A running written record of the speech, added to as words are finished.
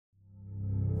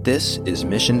This is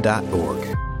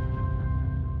Mission.org.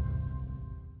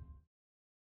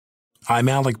 I'm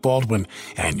Alec Baldwin,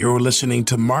 and you're listening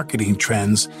to Marketing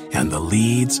Trends and the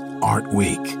Leads Art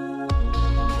Week.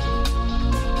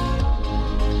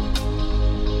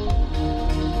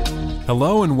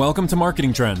 Hello and welcome to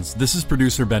Marketing Trends. This is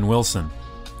producer Ben Wilson.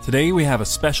 Today we have a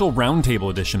special roundtable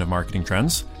edition of Marketing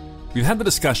Trends. We've had the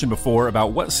discussion before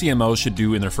about what CMOs should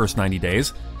do in their first 90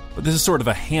 days, but this is sort of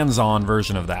a hands-on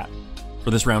version of that. For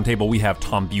this roundtable, we have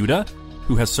Tom Buda,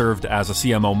 who has served as a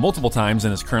CMO multiple times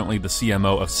and is currently the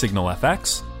CMO of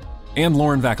SignalFX, and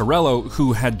Lauren Vaccarello,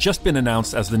 who had just been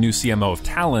announced as the new CMO of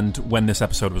Talend when this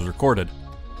episode was recorded.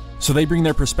 So they bring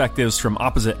their perspectives from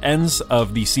opposite ends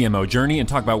of the CMO journey and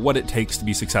talk about what it takes to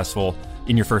be successful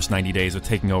in your first 90 days of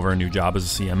taking over a new job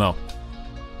as a CMO.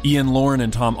 Ian, Lauren,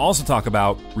 and Tom also talk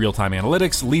about real-time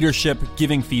analytics, leadership,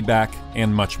 giving feedback,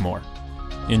 and much more.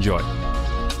 Enjoy.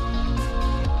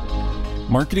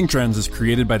 Marketing Trends is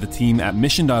created by the team at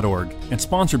Mission.org and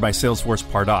sponsored by Salesforce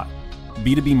Pardot,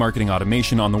 B2B marketing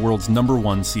automation on the world's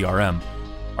 #1 CRM.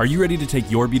 Are you ready to take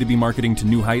your B2B marketing to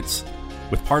new heights?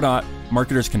 With Pardot,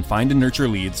 marketers can find and nurture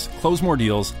leads, close more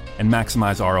deals, and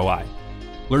maximize ROI.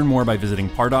 Learn more by visiting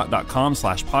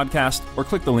pardot.com/podcast or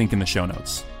click the link in the show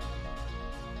notes.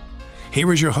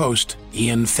 Here is your host,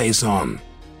 Ian Faison.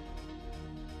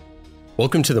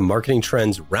 Welcome to the Marketing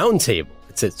Trends Roundtable.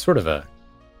 It's sort of a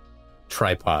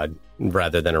tripod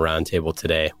rather than a roundtable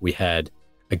today. We had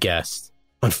a guest,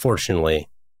 unfortunately,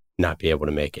 not be able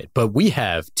to make it. But we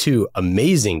have two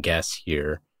amazing guests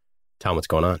here. Tom, what's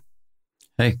going on?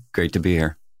 Hey, great to be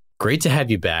here. Great to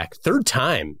have you back. Third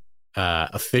time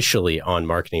officially on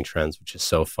Marketing Trends, which is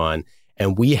so fun.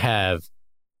 And we have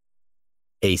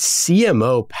a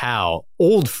CMO pal,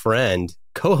 old friend,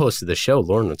 co-host of the show.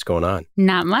 Lauren, what's going on?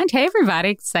 Not much. Hey, everybody.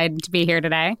 Excited to be here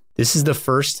today. This is the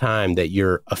first time that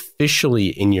you're officially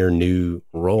in your new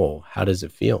role. How does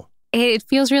it feel? It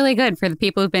feels really good. For the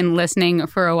people who've been listening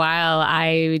for a while,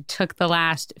 I took the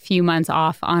last few months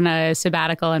off on a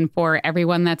sabbatical. And for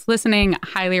everyone that's listening,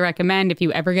 highly recommend if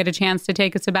you ever get a chance to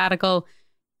take a sabbatical,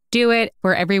 do it.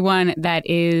 For everyone that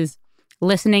is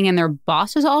listening and their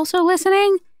boss is also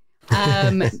listening,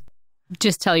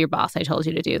 just tell your boss I told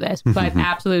you to do this. But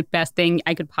absolute best thing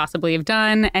I could possibly have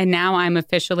done. And now I'm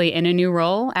officially in a new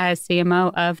role as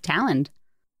CMO of Talend.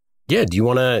 Yeah. Do you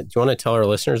want to tell our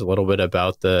listeners a little bit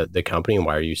about the company and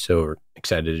why are you so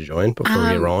excited to join before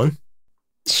we get rolling?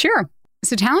 Sure.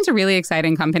 So Talend's a really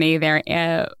exciting company. They're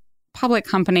a public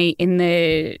company in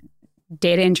the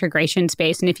data integration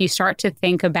space. And if you start to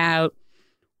think about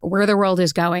where the world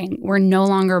is going, we're no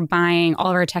longer buying all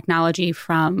of our technology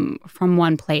from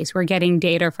one place. We're getting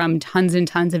data from tons and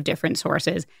tons of different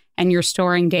sources, and you're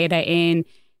storing data in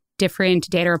different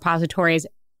data repositories.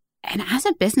 And as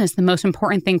a business, the most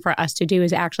important thing for us to do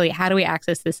is actually, how do we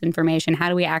access this information? How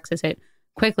do we access it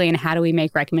quickly? And how do we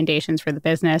make recommendations for the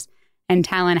business? And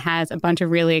Talend has a bunch of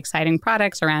really exciting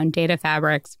products around data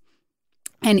fabrics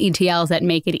and ETLs that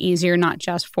make it easier, not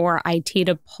just for IT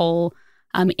to pull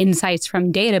insights from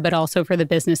data, but also for the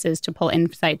businesses to pull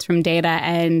insights from data.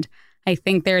 And I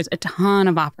think there's a ton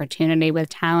of opportunity with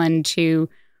Talend to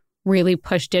really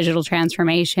push digital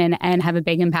transformation and have a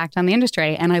big impact on the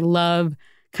industry. And I love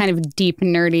kind of deep,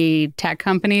 nerdy tech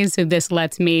companies. So this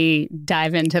lets me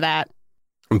dive into that.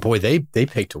 And boy, they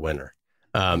picked a winner.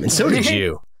 And so did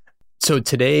you. So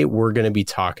today we're going to be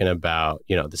talking about,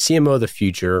 the CMO of the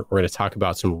future. We're going to talk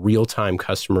about some real-time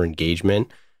customer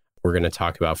engagement. We're going to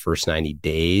talk about first 90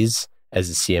 days as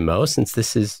a CMO,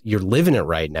 since you're living it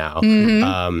right now.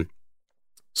 Mm-hmm.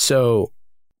 So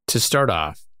to start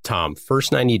off, Tom,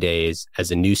 first 90 days as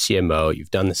a new CMO,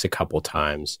 you've done this a couple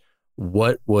times.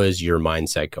 What was your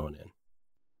mindset going in?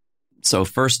 So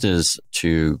first is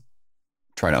to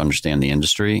try to understand the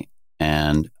industry.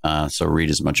 And so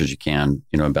read as much as you can,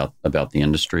 about the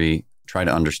industry. Try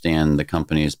to understand the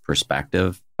company's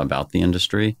perspective about the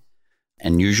industry.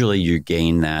 And usually you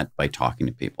gain that by talking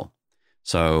to people.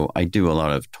 So I do a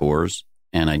lot of tours,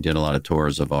 and I did a lot of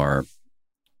tours of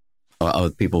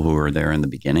people who were there in the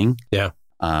beginning. Yeah.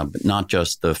 But not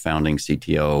just the founding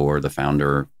CTO or the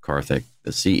founder, Karthik, the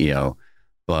CEO,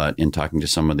 but in talking to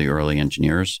some of the early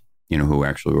engineers, who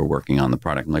actually were working on the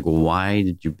product. I'm like, well, why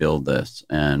did you build this?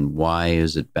 And why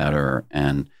is it better?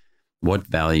 And what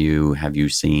value have you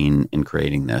seen in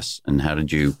creating this? And how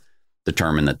did you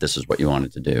determine that this is what you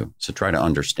wanted to do? So try to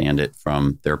understand it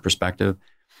from their perspective.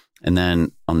 And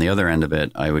then on the other end of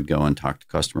it, I would go and talk to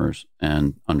customers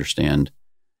and understand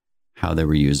how they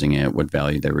were using it, what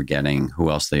value they were getting,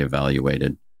 who else they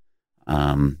evaluated.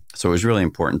 So it was really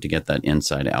important to get that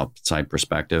inside outside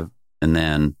perspective. And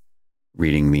then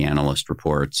reading the analyst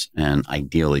reports and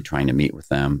ideally trying to meet with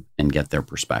them and get their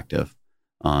perspective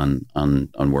on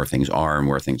where things are and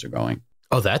where things are going.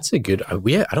 Oh, that's a good. I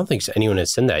don't think anyone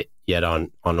has seen that yet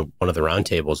on one of the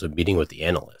roundtables of meeting with the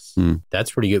analysts.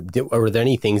 That's pretty good. Were there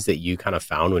any things that you kind of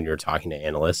found when you were talking to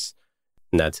analysts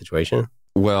in that situation?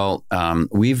 Well,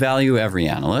 we value every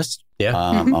analyst. Yeah.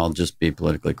 I'll just be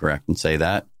politically correct and say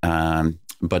that.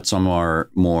 But some are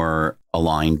more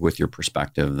aligned with your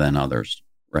perspective than others,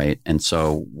 right? And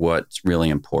so what's really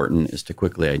important is to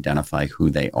quickly identify who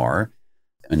they are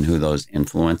and who those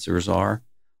influencers are,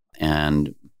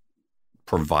 and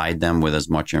provide them with as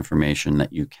much information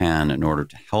that you can in order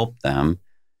to help them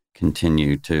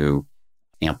continue to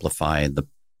amplify the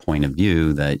point of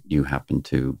view that you happen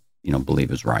to,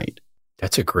 believe is right.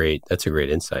 That's a great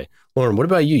insight. Lauren, what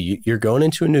about you? You're going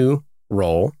into a new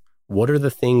role. What are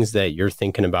the things that you're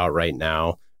thinking about right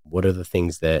now? What are the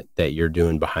things that you're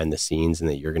doing behind the scenes and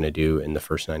that you're going to do in the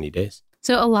first 90 days?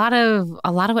 So a lot of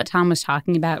what Tom was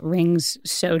talking about rings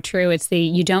so true. It's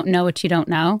you don't know what you don't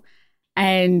know.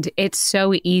 And it's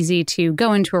so easy to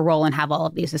go into a role and have all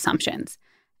of these assumptions.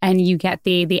 And you get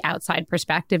the outside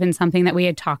perspective. And something that we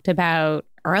had talked about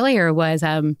earlier was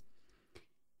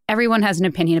everyone has an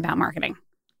opinion about marketing.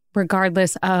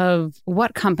 Regardless of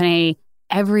what company,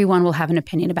 everyone will have an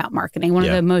opinion about marketing. One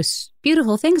of the most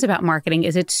beautiful things about marketing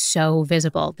is it's so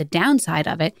visible. The downside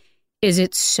of it is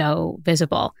it's so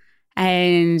visible.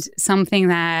 And something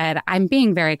that I'm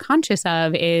being very conscious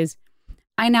of is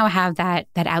I now have that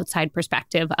outside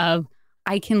perspective of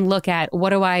I can look at what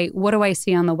do I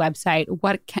see on the website?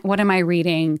 What am I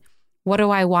reading? What do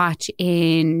I watch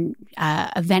in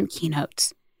event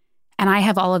keynotes? And I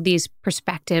have all of these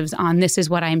perspectives on this is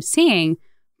what I'm seeing,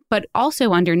 but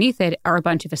also underneath it are a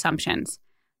bunch of assumptions.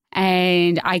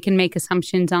 And I can make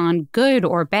assumptions on good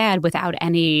or bad without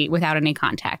any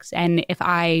context. And if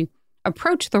I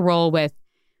approach the role with,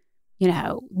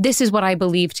 this is what I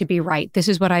believe to be right, this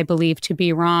is what I believe to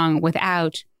be wrong,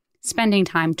 without spending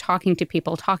time talking to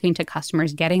people, talking to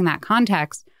customers, getting that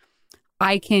context,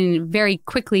 I can very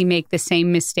quickly make the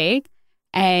same mistake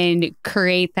and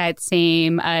create that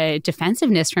same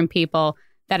defensiveness from people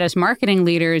that as marketing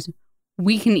leaders,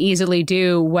 we can easily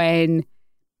do when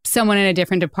someone in a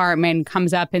different department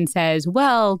comes up and says,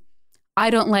 well,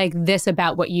 I don't like this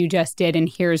about what you just did, and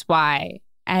here's why.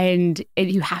 And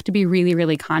you have to be really,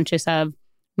 really conscious of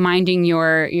minding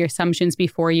your assumptions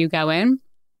before you go in,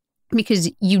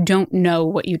 because you don't know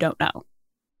what you don't know.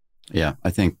 Yeah,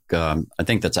 I think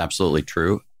that's absolutely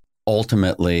true.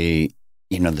 Ultimately,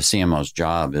 the CMO's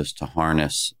job is to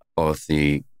harness both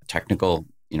the technical,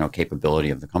 capability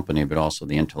of the company, but also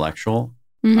the intellectual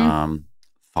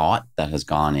thought that has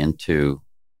gone into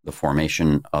the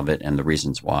formation of it and the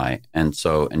reasons why. And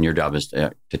your job is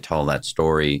to tell that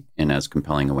story in as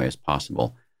compelling a way as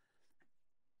possible.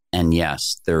 And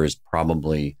yes, there is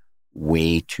probably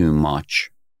way too much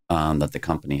that the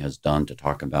company has done to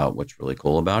talk about what's really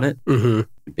cool about it,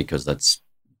 because that's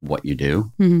what you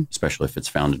do, especially if it's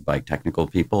founded by technical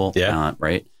people,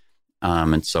 right?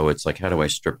 And so it's like, how do I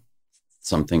strip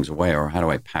some things away, or how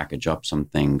do I package up some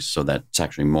things so that it's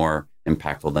actually more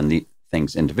impactful than the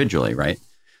things individually, right?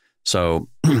 So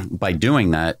by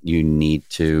doing that, you need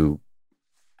to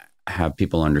have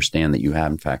people understand that you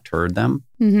have in fact heard them,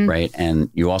 right? And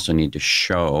you also need to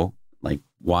show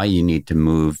why you need to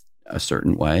move a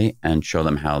certain way and show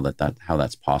them how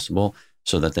that's possible,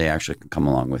 so that they actually can come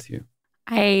along with you.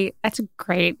 That's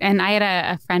great. And I had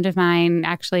a friend of mine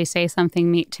actually say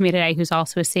something to me today who's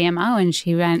also a CMO, and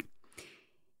she went,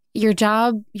 your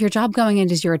job going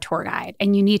in is you're a tour guide,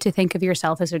 and you need to think of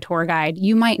yourself as a tour guide.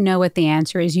 You might know what the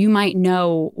answer is. You might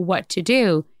know what to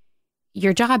do.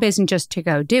 Your job isn't just to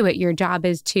go do it. Your job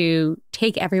is to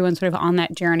take everyone sort of on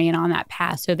that journey and on that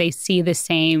path, so they see the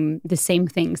same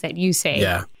things that you see.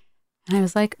 Yeah. And I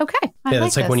was like, okay.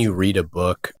 That's like when you read a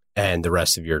book and the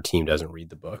rest of your team doesn't read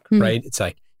the book, right? It's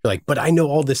like, you're like, but I know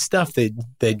all this stuff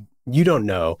that you don't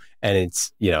know. And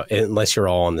it's, unless you're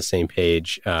all on the same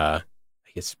page, I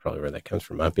guess it's probably where that comes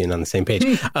from, not being on the same page,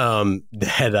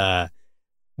 that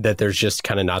there's just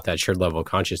kind of not that shared level of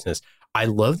consciousness. I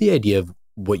love the idea of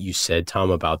what you said, Tom,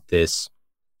 about this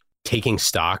taking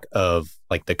stock of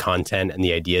the content and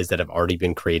the ideas that have already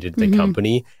been created at the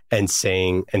company and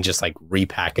saying, and just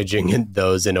repackaging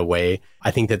those in a way.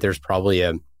 I think that there's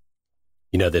probably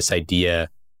this idea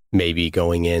maybe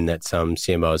going in that some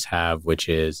CMOs have, which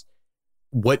is,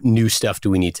 what new stuff do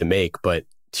we need to make? But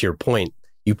to your point,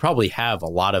 you probably have a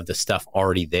lot of the stuff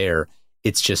already there.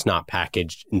 It's just not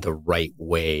packaged in the right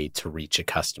way to reach a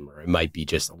customer. It might be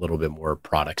just a little bit more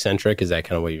product centric. Is that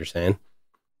kind of what you're saying?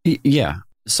 Yeah.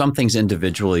 some things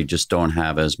individually just don't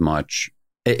have as much.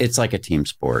 It's like a team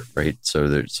sport, right? So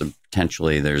there's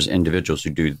there's individuals who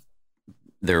do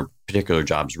their particular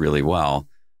jobs really well,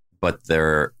 but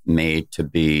they're made to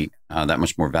be that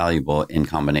much more valuable in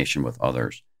combination with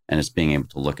others. And it's being able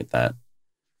to look at that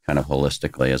kind of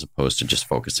holistically as opposed to just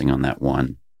focusing on that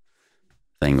one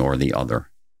thing or the other.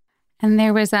 And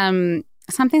there was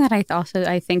something that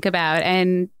I think about,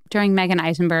 and during Megan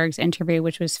Eisenberg's interview,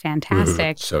 which was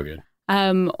fantastic. So good.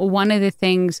 One of the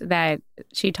things that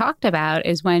she talked about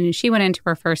is when she went into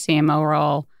her first CMO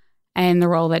role and the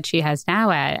role that she has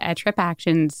now at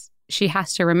TripActions, she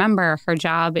has to remember her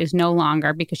job is no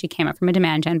longer, because she came up from a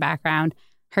demand gen background,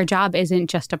 her job isn't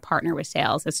just to partner with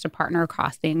sales, it's to partner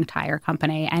across the entire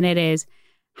company. And it is,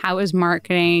 how is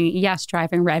marketing, yes,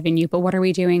 driving revenue, but what are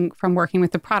we doing from working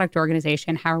with the product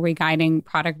organization? How are we guiding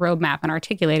product roadmap and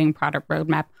articulating product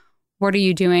roadmap? What are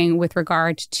you doing with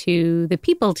regard to the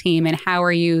people team, and how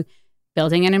are you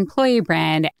building an employee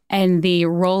brand? And the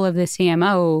role of the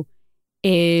CMO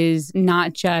is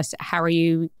not just how are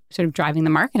you sort of driving the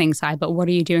marketing side, but what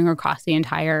are you doing across the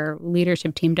entire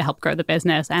leadership team to help grow the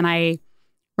business? And I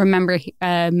remember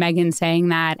Megan saying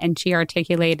that, and she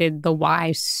articulated the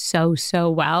why so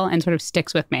well and sort of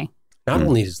sticks with me. Not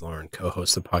only does Lauren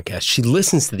co-host the podcast, she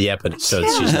listens to the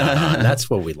episodes she's not on.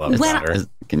 That's what we love about her.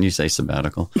 Can you say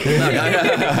sabbatical?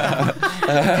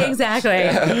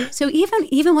 Exactly. So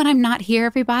even when I'm not here,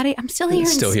 everybody, I'm still here in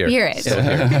spirit. Still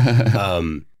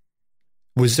here.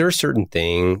 Was there a certain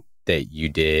thing that you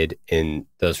did in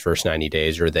those first 90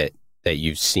 days or that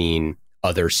you've seen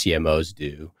other CMOs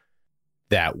do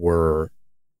that were,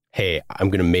 hey, I'm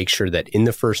going to make sure that in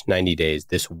the first 90 days,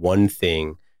 this one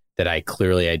thing that I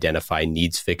clearly identify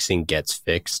needs fixing gets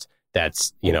fixed?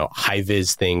 That's,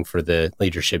 high-vis thing for the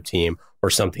leadership team, or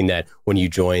something that when you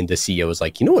joined, the CEO was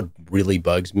like, what really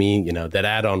bugs me? That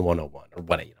add-on 101 or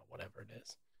whatever it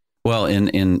is. Well,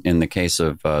 in the case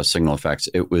of SignalFX,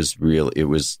 it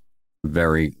was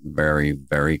very, very,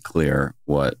 very clear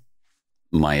what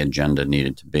my agenda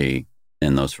needed to be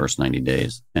in those first 90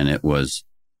 days. And it was,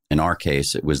 in our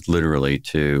case, it was literally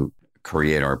to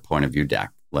create our point of view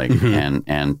deck,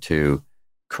 and to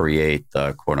create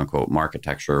the quote unquote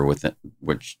marketecture with it,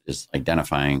 which is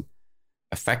identifying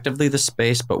effectively the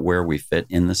space, but where we fit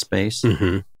in the space.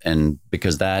 Mm-hmm. And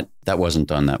because that wasn't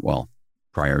done that well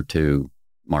prior to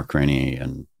Mark Craney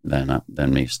and then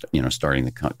me, starting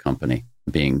the company,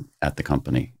 being at the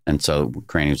company. And so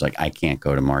Craney was like, I can't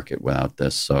go to market without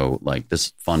this. So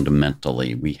this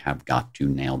fundamentally, we have got to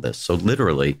nail this. So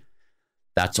literally,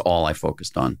 that's all I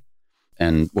focused on.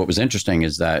 And what was interesting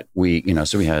is that we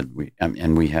had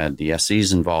the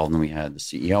SEs involved, and we had the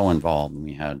CEO involved, and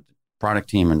we had the product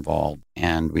team involved,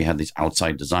 and we had these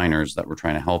outside designers that were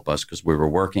trying to help us because we were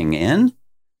working in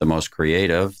the most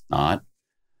creative, not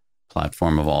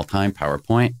platform of all time,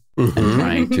 PowerPoint, and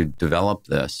trying to develop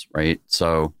this, right?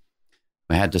 So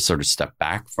I had to sort of step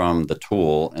back from the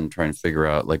tool and try and figure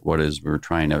out what we were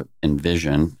trying to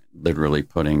envision, literally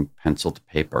putting pencil to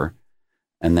paper,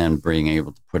 and then being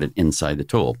able to put it inside the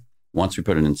tool. Once we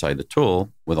put it inside the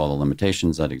tool, with all the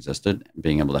limitations that existed,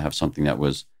 being able to have something that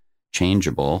was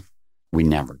changeable, we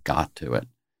never got to it.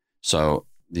 So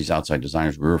these outside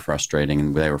designers, we were frustrating,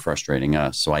 and they were frustrating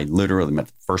us. So I literally met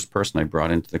the first person I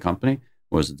brought into the company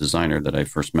was a designer that I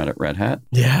first met at Red Hat.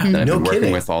 Yeah, that I've been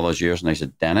working with all those years. And I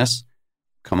said, Dennis,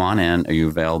 come on in. Are you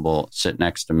available? Sit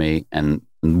next to me. And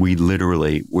we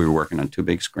were working on 2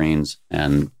 big screens,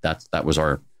 and that was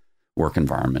our work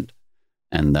environment.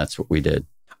 And that's what we did.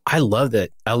 I love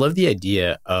that. I love the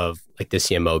idea of the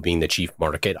CMO being the chief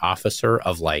market officer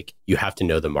of you have to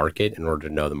know the market. In order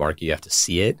to know the market, you have to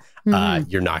see it. Mm-hmm.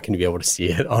 You're not going to be able to see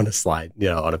it on a slide,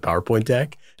 on a PowerPoint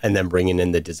deck, and then bringing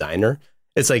in the designer.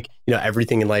 It's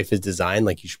everything in life is design.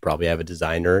 You should probably have a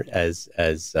designer as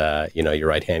your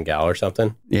right-hand gal or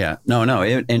something. Yeah, no.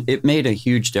 It made a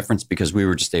huge difference because we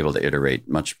were just able to iterate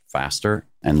much faster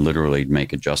and literally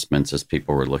make adjustments as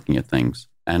people were looking at things.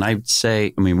 And I'd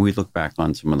say, we look back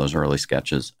on some of those early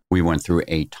sketches. We went through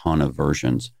a ton of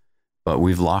versions, but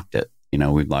we've locked it.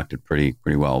 We've locked it pretty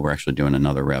well. We're actually doing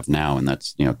another rev now, and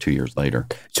that's 2 years later.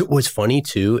 So what's funny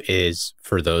too is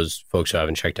for those folks who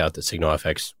haven't checked out the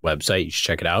SignalFX website, you should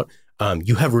check it out.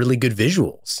 You have really good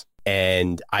visuals,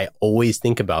 and I always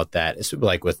think about that. It's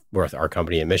with our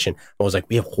company at Mission. I was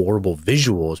we have horrible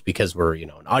visuals because we're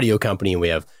an audio company, and we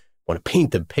want to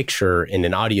paint the picture in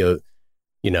an audio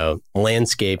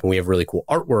landscape, and we have really cool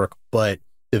artwork, but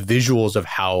the visuals of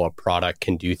how a product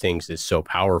can do things is so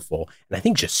powerful. And I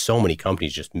think just so many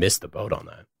companies just miss the boat on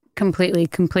that. Completely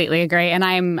agree. And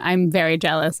I'm very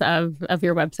jealous of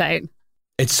your website.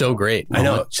 It's so great. I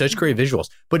know, such great visuals.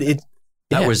 But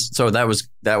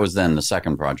That was then the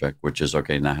second project, which is,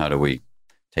 okay, now how do we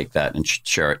take that and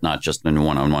share it, not just in a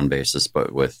one-on-one basis,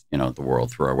 but with, the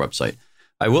world through our website.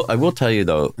 I will tell you,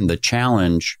 though, the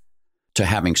challenge to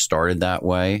having started that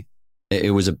way,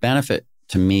 it was a benefit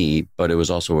to me, but it was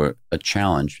also a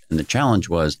challenge. And the challenge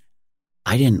was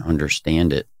I didn't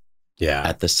understand it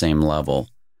at the same level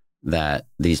that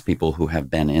these people who have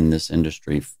been in this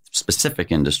industry,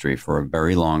 specific industry, for a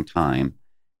very long time,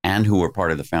 and who were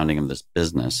part of the founding of this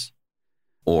business,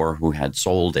 or who had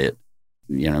sold it,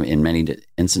 in many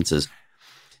instances.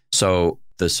 So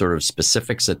the sort of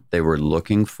specifics that they were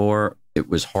looking for, it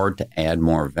was hard to add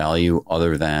more value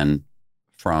other than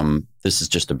from, this is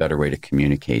just a better way to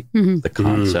communicate the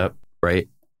concept, right?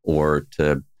 Or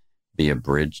to be a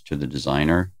bridge to the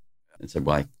designer. And said,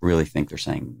 well, I really think they're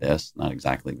saying this, not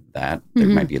exactly that. They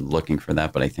might be looking for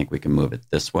that, but I think we can move it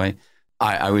this way.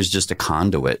 I was just a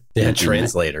conduit. Yeah,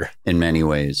 translator. In many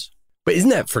ways. But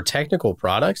isn't that for technical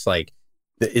products? Like,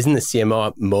 isn't the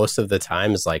CMO most of the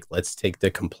time is like, let's take the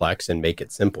complex and make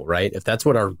it simple, right? If that's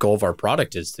what our goal of our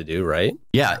product is to do, right?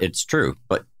 Yeah, it's true.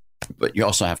 But you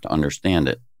also have to understand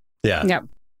it. Yeah. Yep.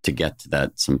 To get to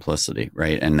that simplicity,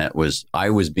 right? And I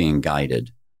was being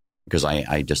guided because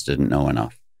I just didn't know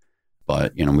enough.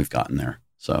 But, we've gotten there.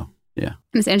 So, yeah.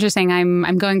 It's interesting.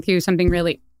 I'm going through something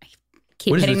really...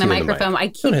 Keep hitting the microphone. I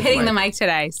keep hitting the mic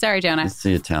today. Sorry, Jonah. It's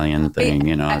the Italian thing,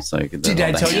 it's like did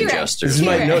I tell you gestures.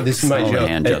 This is my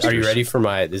joke. Are you ready for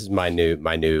this is my new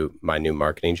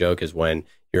marketing joke is when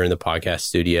you're in the podcast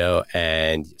studio,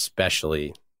 and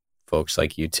especially folks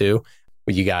like you two,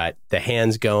 when you got the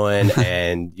hands going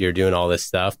and you're doing all this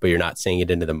stuff, but you're not saying it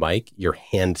into the mic, you're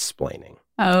hand splaining.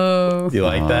 Oh. Do you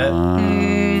like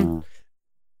that?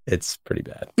 It's pretty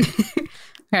bad. Okay.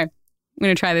 I'm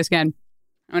going to try this again.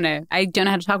 I don't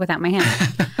know how to talk without my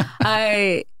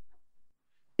hands.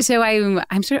 So I'm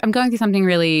going through something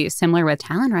really similar with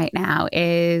Talon right now.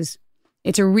 It's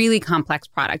a really complex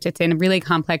product. It's in a really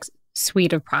complex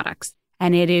suite of products,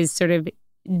 and it is sort of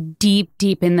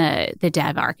deep in the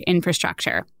dev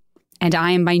infrastructure. And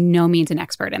I am by no means an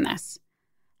expert in this.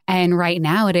 And right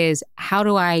now it is, how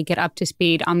do I get up to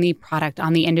speed on the product,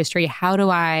 on the industry? How do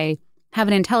I have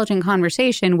an intelligent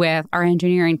conversation with our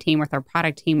engineering team, with our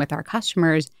product team, with our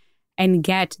customers, and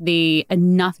get the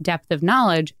enough depth of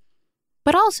knowledge,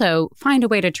 but also find a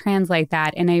way to translate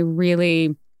that in a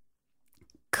really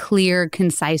clear,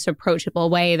 concise, approachable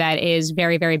way that is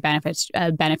very, very benefit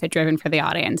driven for the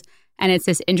audience. And it's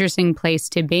this interesting place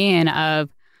to be in of,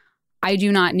 I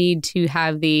do not need to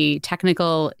have the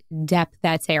technical depth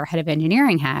that, say, our head of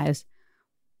engineering has,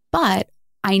 but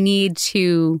I need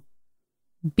to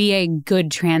be a good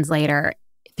translator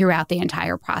throughout the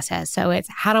entire process. So it's,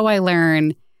 how do I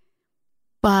learn,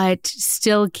 but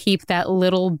still keep that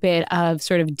little bit of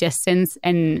sort of distance,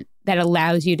 and that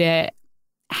allows you to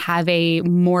have a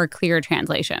more clear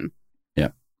translation. Yeah.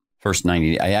 First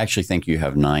 90, I actually think you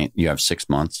have 6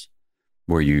 months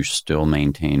where you still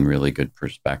maintain really good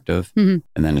perspective, and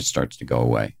then it starts to go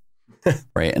away.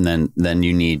 Right. And then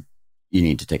you need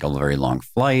to take a very long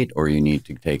flight, or you need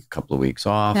to take a couple of weeks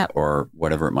off, or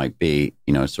whatever it might be,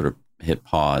 sort of hit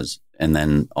pause. And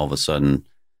then all of a sudden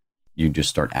you just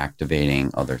start activating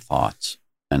other thoughts.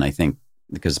 And I think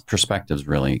because perspective is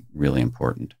really, really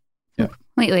important. Yeah.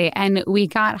 Completely. And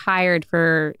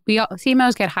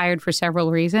CMOs get hired for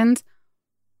several reasons,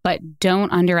 but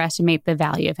don't underestimate the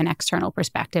value of an external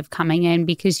perspective coming in,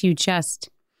 because you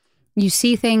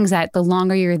see things that the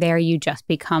longer you're there, you just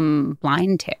become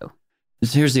blind to.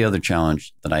 Here's the other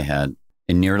challenge that I had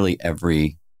in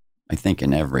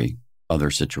in every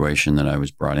other situation that I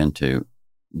was brought into.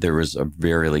 There was a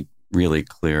very, really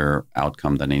clear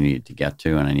outcome that I needed to get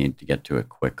to, and I needed to get to it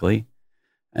quickly.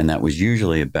 And that was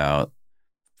usually about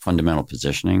fundamental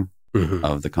positioning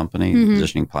of the company,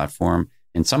 positioning platform.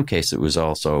 In some cases, it was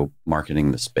also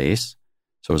marketing the space.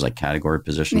 So it was like category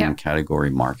positioning, category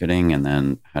marketing, and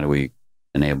then how do we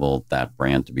enable that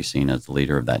brand to be seen as the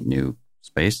leader of that new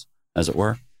space, as it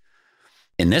were.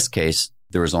 In this case,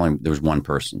 there was one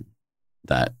person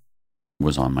that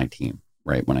was on my team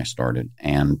right when I started,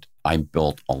 and I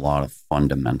built a lot of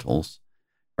fundamentals.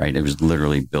 Right, it was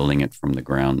literally building it from the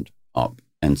ground up,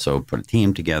 and so put a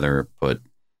team together, put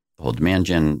the whole demand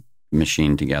gen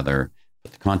machine together,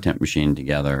 put the content machine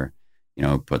together,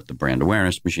 put the brand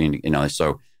awareness machine,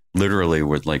 so literally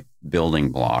with like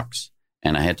building blocks.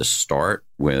 And I had to start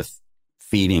with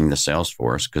feeding the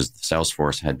Salesforce, because the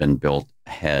Salesforce had been built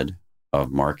ahead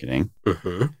of marketing.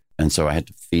 And so I had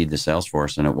to feed the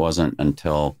Salesforce. And it wasn't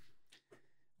until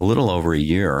a little over a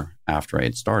year after I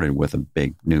had started with a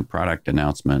big new product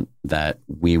announcement that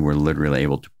we were literally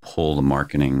able to pull the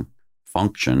marketing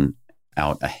function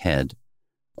out ahead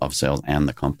of sales and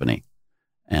the company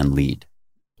and lead.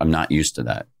 I'm not used to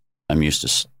that. I'm used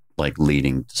to like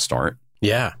leading to start.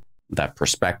 Yeah. That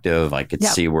perspective, I could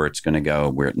see where it's going to go,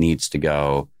 where it needs to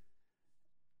go,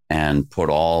 and put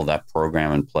all that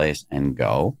program in place and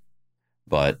go.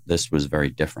 But this was very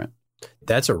different.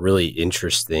 That's a really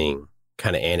interesting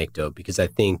kind of anecdote, because I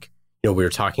think, we were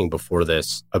talking before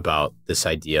this about this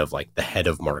idea of like the head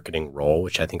of marketing role,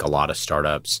 which I think a lot of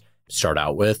startups start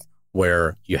out with,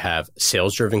 where you have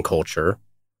sales-driven culture,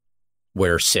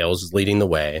 where sales is leading the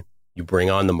way. You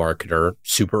bring on the marketer,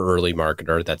 super early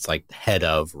marketer, that's like the head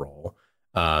of role,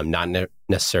 not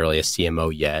necessarily a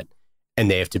CMO yet, and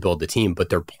they have to build the team, but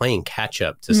they're playing catch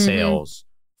up to sales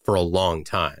for a long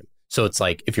time. So it's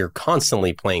like, if you're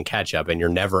constantly playing catch up and you're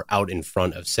never out in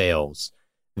front of sales,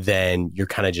 then you're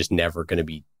kind of just never going to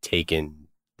be taken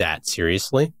that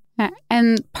seriously.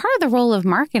 And part of the role of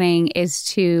marketing is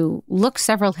to look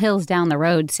several hills down the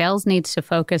road. Sales needs to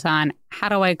focus on, how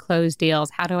do I close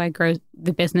deals? How do I grow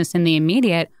the business in the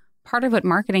immediate? Part of what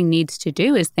marketing needs to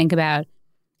do is think about,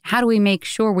 how do we make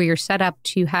sure we are set up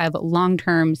to have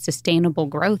long-term sustainable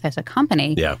growth as a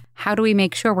company? Yeah. How do we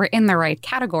make sure we're in the right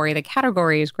category? The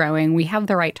category is growing. We have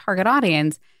the right target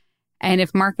audience. And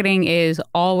if marketing is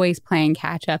always playing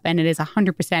catch up and it is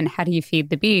 100% how do you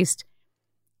feed the beast,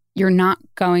 you're not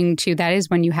going to, that is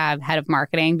when you have head of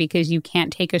marketing, because you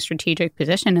can't take a strategic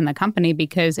position in the company,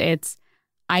 because it's,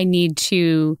 I need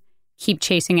to keep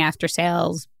chasing after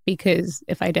sales, because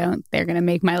if I don't, they're going to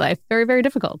make my life very, very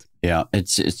difficult. Yeah,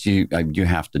 it's you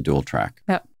have to dual track.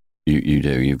 Yep. You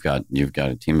do. You've got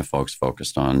a team of folks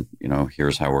focused on,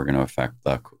 here's how we're going to affect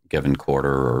the given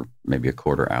quarter or maybe a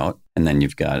quarter out. And then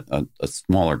you've got a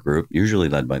smaller group, usually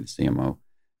led by the CMO,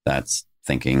 that's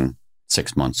thinking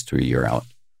 6 months to a year out.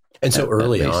 And so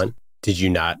early on,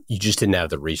 you just didn't have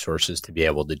the resources to be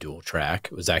able to dual track?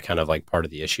 Was that kind of like part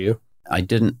of the issue? I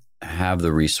didn't have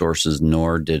the resources,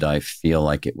 nor did I feel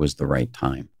like it was the right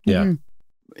time. Yeah.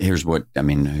 Here's what,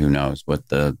 who knows what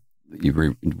the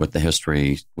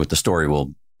story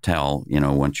will tell,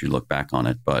 once you look back on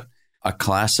it. But a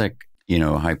classic,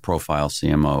 high profile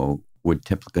CMO would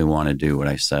typically want to do what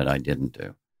I said I didn't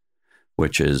do,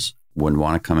 which is would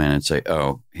want to come in and say,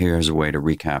 oh, here's a way to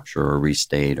recapture or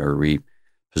restate or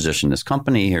reposition this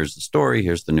company. Here's the story.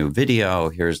 Here's the new video.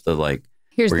 Here's the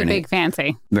big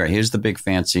fancy. Right. Here's the big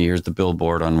fancy. Here's the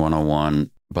billboard on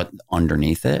 101. But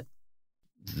underneath it,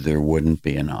 there wouldn't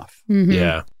be enough. Mm-hmm.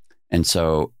 Yeah. And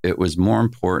so it was more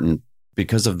important,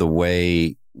 because of the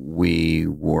way we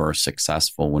were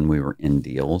successful when we were in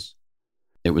deals.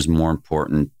 It was more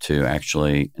important to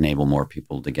actually enable more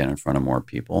people to get in front of more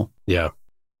people. Yeah.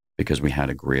 Because we had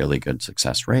a really good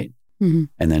success rate, mm-hmm.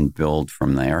 and then build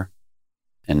from there.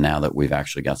 And now that we've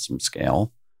actually got some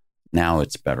scale, now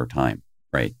it's better time,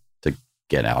 right, to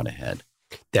get out ahead.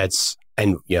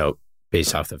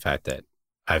 Based off the fact that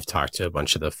I've talked to a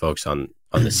bunch of the folks on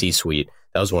the C-suite,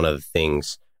 that was one of the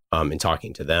things in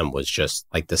talking to them, was just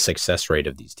like the success rate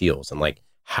of these deals, and like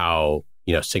how,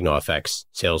 SignalFX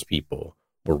salespeople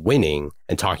were winning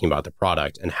and talking about the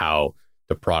product, and how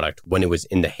the product, when it was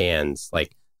in the hands,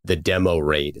 like the demo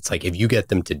rate, it's like if you get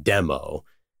them to demo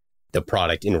the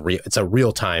product it's a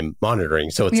real-time monitoring.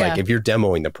 So it's like if you're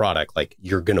demoing the product, like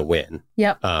you're going to win.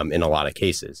 Yep. In a lot of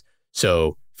cases.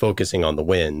 So focusing on the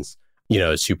wins,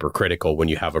 is super critical when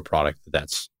you have a product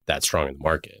that's that strong in the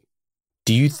market.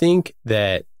 Do you think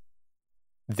that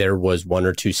there was one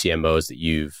or two CMOs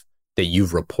that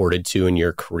you've reported to in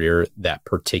your career that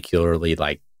particularly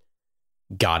like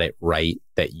got it right,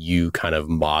 that you kind of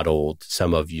modeled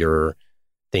some of your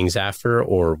things after,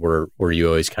 or were you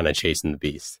always kind of chasing the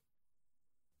beast?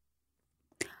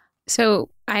 So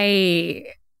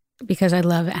because I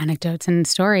love anecdotes and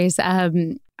stories,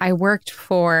 I worked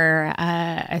for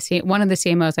one of the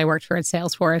CMOs I worked for at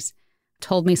Salesforce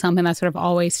told me something that sort of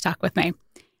always stuck with me.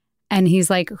 And he's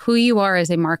like, who you are as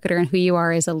a marketer and who you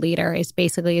are as a leader is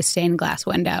basically a stained glass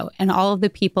window. And all of the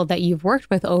people that you've worked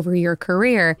with over your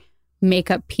career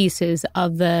make up pieces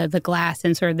of the glass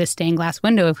and sort of the stained glass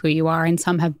window of who you are. And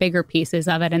some have bigger pieces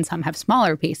of it and some have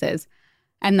smaller pieces.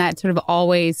 And that sort of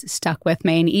always stuck with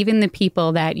me. And even the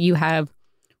people that you have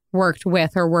worked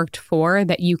with or worked for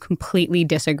that you completely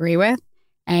disagree with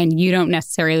and you don't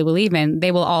necessarily believe in,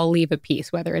 they will all leave a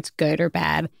piece, whether it's good or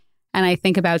bad. And I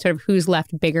think about sort of who's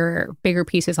left bigger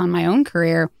pieces on my own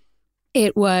career.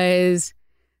 It was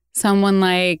someone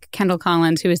like Kendall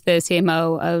Collins, who was the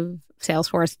CMO of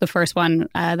Salesforce, the first one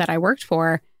that I worked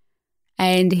for,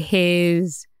 and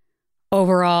his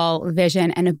overall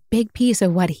vision and a big piece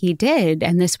of what he did,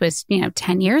 and this was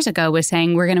 10 years ago, was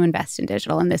saying we're going to invest in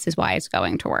digital and this is why it's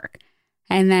going to work.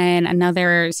 And then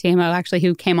another CMO actually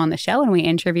who came on the show and we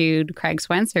interviewed, Craig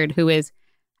Swensard, who is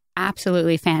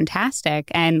absolutely fantastic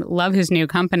and love his new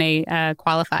company,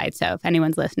 Qualified. So if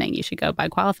anyone's listening, you should go buy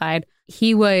Qualified.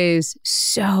 He was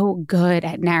so good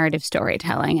at narrative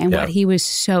storytelling, and what he was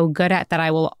so good at that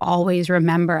I will always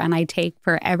remember and I take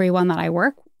for everyone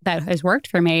that has worked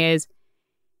for me is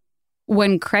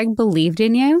when Craig believed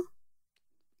in you,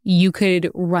 you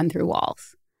could run through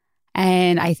walls.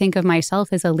 And I think of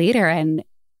myself as a leader, and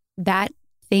that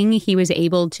thing he was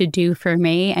able to do for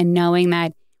me, and knowing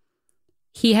that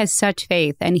he has such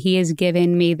faith and he has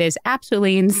given me this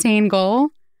absolutely insane goal,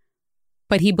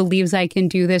 but he believes I can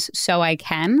do this, so I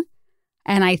can.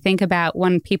 And I think about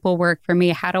when people work for me,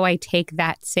 how do I take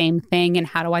that same thing and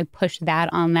how do I push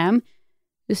that on them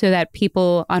so that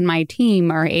people on my team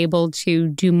are able to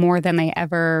do more than they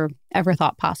ever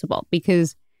thought possible?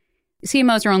 Because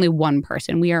CMOs are only one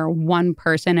person. We are one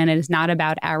person, and it is not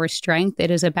about our strength.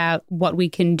 It is about what we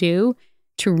can do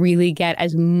to really get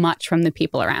as much from the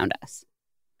people around us.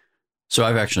 So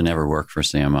I've actually never worked for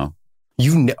CMO.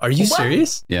 Are you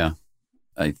serious? Yeah.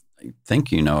 I think,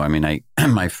 I mean,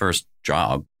 my first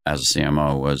job as a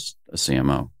CMO was a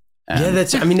CMO. And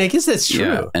I guess that's true.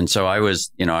 Yeah. And so I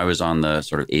was on the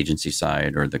sort of agency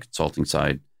side or the consulting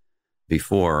side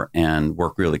before, and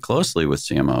worked really closely with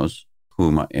CMOs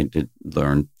whom I did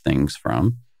learn things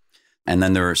from. And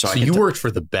then so you worked for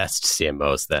the best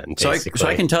CMOs then, basically. So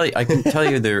I can tell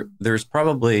you there's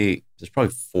probably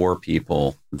 4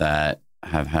 people that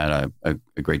have had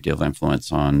a great deal of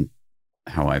influence on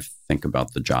how I think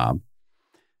about the job.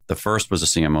 The first was a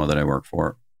CMO that I worked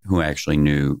for, who I actually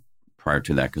knew prior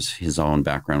to that because his own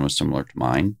background was similar to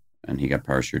mine, and he got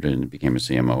parachuted and became a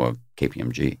CMO of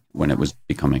KPMG when it was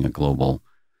becoming a global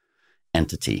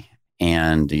entity.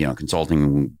 And,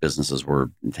 consulting businesses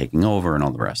were taking over and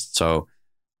all the rest. So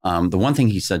the one thing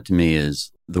he said to me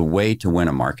is the way to win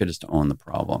a market is to own the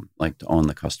problem, like to own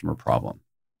the customer problem.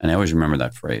 And I always remember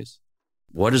that phrase.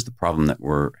 What is the problem that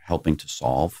we're helping to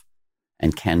solve?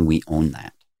 And can we own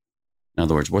that? In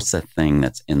other words, what's that thing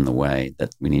that's in the way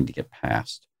that we need to get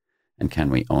past? And can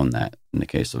we own that? In the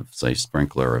case of, say,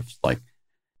 Sprinklr, of like,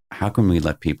 how can we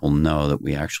let people know that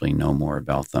we actually know more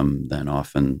about them than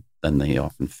they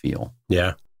often feel?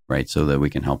 Yeah. Right. So that we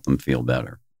can help them feel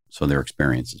better. So their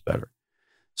experience is better.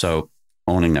 So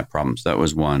owning that problem. So that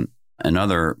was one.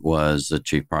 Another was the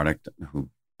chief product, who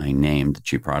I named the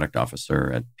chief product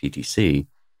officer at PTC,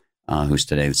 who's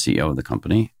today the CEO of the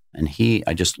company. And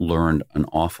I just learned an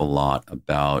awful lot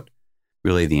about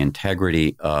really the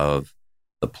integrity of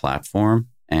the platform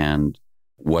and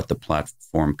what the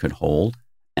platform could hold.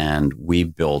 And we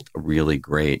built a really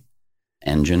great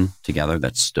engine together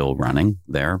that's still running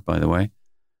there, by the way.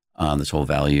 This whole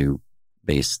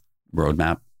value-based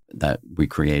roadmap that we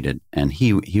created. And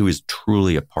he was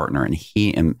truly a partner.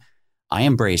 And I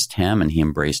embraced him and he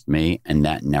embraced me. And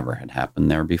that never had happened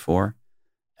there before.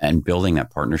 And building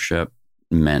that partnership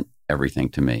meant everything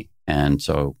to me. And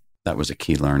so that was a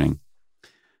key learning.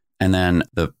 And then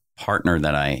the partner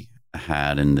that I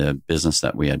had in the business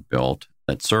that we had built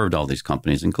that served all these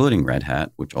companies, including Red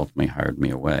Hat, which ultimately hired me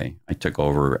away. I took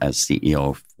over as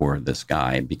CEO for this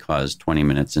guy because 20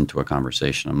 minutes into a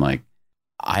conversation, I'm like,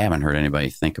 I haven't heard anybody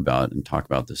think about and talk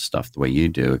about this stuff the way you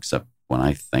do, except when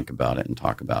I think about it and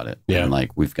talk about it. Yeah. And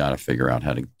like, we've got to figure out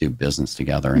how to do business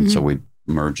together. And so we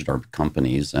merged our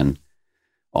companies and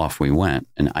off we went.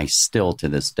 And I still, to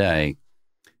this day,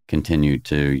 continue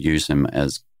to use him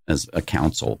as a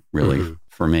counsel, really,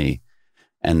 for me.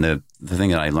 And the thing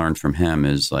that I learned from him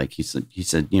is, like, he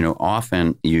said,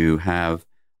 often you have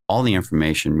all the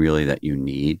information really that you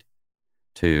need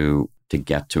to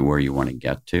get to where you want to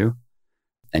get to.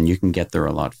 And you can get there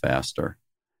a lot faster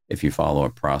if you follow a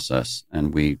process.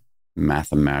 And we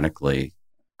mathematically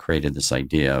created this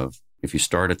idea of, if you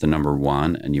start at the number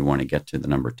 1 and you want to get to the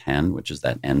number 10, which is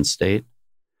that end state,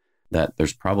 that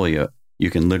there's probably you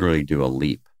can literally do a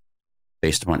leap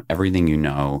based upon everything you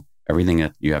know, everything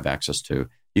that you have access to.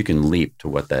 You can leap to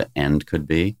what the end could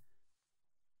be,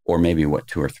 or maybe what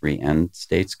 2 or 3 end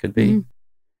states could be.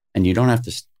 And you don't have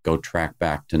to go track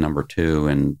back to number 2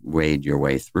 and wade your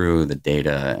way through the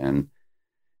data. And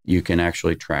you can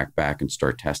actually track back and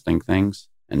start testing things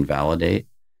and validate.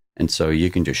 And so you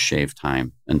can just shave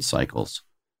time and cycles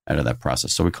out of that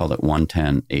process. So we call it 1,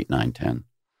 10, 8, 9, 10.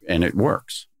 And it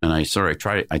works. And I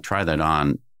try that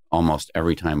on almost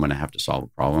every time when I have to solve a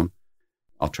problem.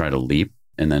 I'll try to leap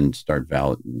and then start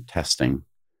testing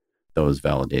those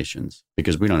validations,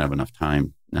 because we don't have enough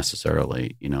time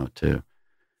necessarily, to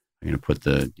put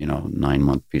the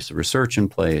 9-month piece of research in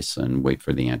place and wait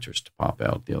for the answers to pop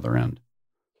out the other end.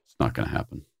 It's not going to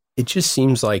happen. It just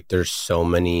seems like there's so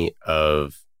many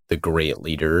of the great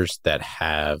leaders that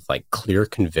have like clear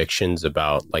convictions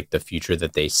about like the future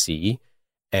that they see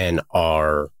and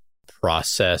are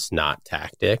process, not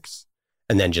tactics,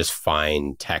 and then just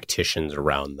find tacticians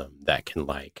around them that can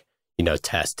like,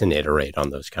 test and iterate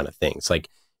on those kind of things. Like,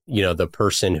 the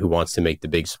person who wants to make the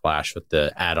big splash with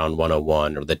the add-on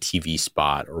 101 or the TV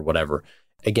spot or whatever.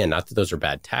 Again, not that those are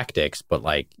bad tactics, but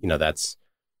like, that's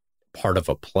part of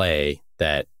a play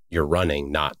that you're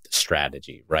running, not the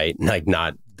strategy, right? Like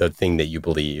not the thing that you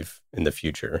believe in the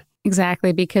future.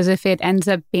 Exactly. Because if it ends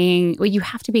up being, what you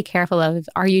have to be careful of,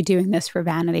 are you doing this for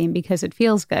vanity and because it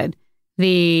feels good?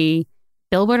 The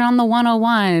billboard on the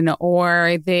 101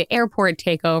 or the airport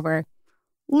takeover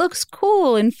looks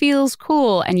cool and feels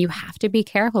cool. And you have to be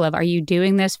careful of, are you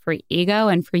doing this for ego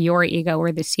and for your ego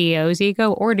or the CEO's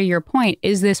ego? Or to your point,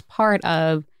 is this part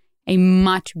of a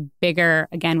much bigger,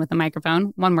 again, with the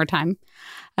microphone, one more time,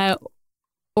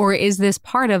 or is this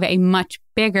part of a much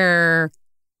bigger...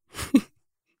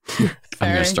 I'm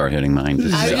going to start hitting mine.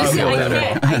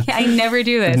 I never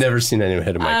do this. I've never seen anyone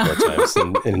hit a mic more times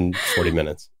in 40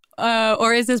 minutes.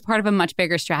 Or is this part of a much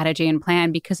bigger strategy and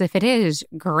plan? Because if it is,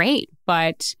 great.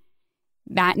 But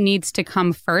that needs to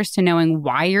come first to knowing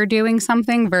why you're doing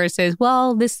something versus,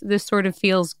 well, this sort of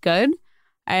feels good.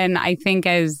 And I think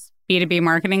as B2B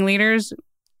marketing leaders,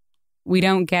 we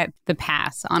don't get the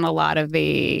pass on a lot of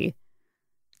the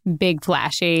big,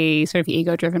 flashy, sort of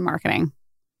ego-driven marketing.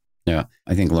 Yeah,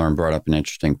 I think Lauren brought up an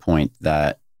interesting point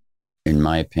that, in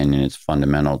my opinion, is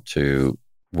fundamental to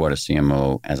what a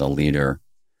CMO as a leader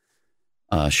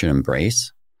should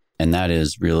embrace. And that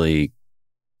is really,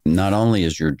 not only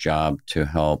is your job to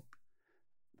help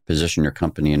position your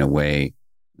company in a way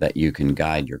that you can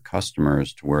guide your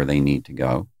customers to where they need to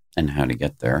go and how to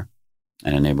get there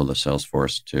and enable the sales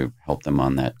force to help them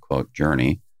on that, quote,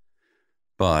 journey.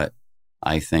 But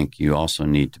I think you also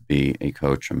need to be a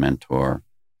coach, a mentor,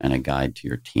 and a guide to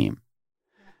your team.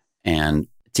 And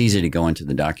it's easy to go into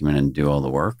the document and do all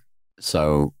the work.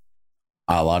 So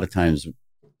a lot of times,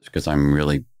 because I'm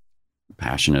really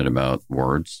passionate about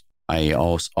words, I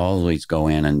always go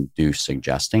in and do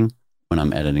suggesting when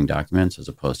I'm editing documents as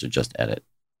opposed to just edit.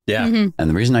 Yeah. Mm-hmm. And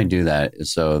the reason I do that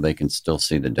is so they can still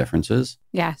see the differences.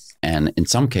 Yes. And in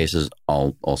some cases,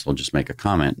 I'll also just make a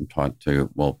comment and talk to,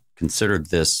 well, consider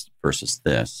this versus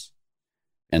this.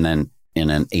 And then in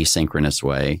an asynchronous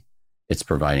way, it's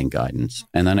providing guidance.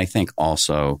 And then I think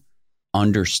also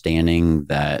understanding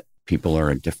that people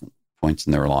are at different points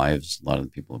in their lives. A lot of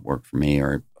the people that work for me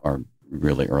are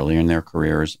really early in their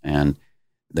careers, and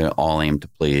they're all aim to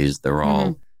please. They're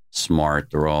all smart.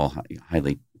 They're all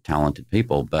highly talented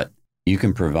people, but you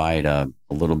can provide a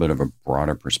little bit of a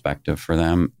broader perspective for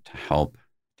them to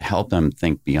help them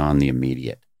think beyond the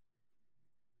immediate.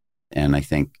 And I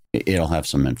think it'll have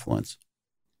some influence.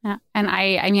 Yeah. And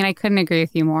I mean, I couldn't agree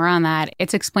with you more on that.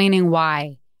 It's explaining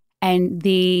why, and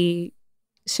the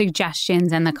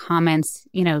suggestions and the comments,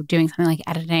 doing something like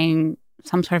editing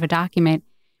some sort of a document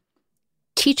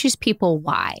teaches people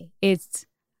why.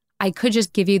 I could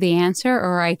just give you the answer,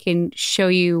 or I can show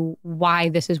you why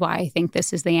this is why I think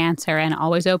this is the answer, and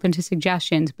always open to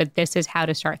suggestions, but this is how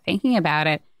to start thinking about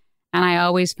it. And I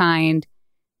always find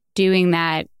doing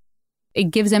that, it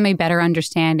gives them a better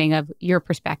understanding of your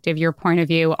perspective, your point of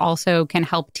view, also can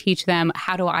help teach them,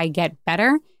 how do I get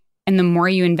better? And the more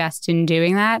you invest in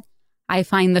doing that, I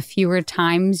find the fewer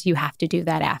times you have to do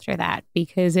that after that,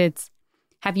 because it's,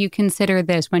 have you considered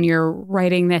this when you're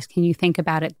writing this? Can you think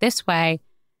about it this way?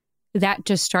 That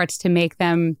just starts to make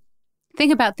them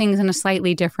think about things in a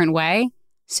slightly different way.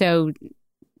 So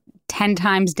 10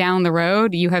 times down the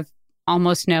road, you have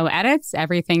almost no edits.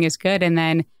 Everything is good. And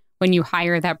then when you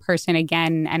hire that person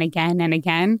again and again and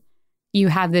again, you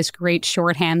have this great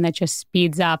shorthand that just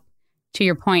speeds up, to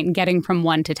your point, getting from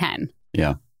 1 to 10.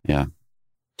 Yeah. Yeah.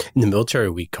 In the military,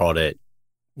 we called it,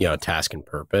 task and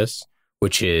purpose,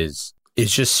 which is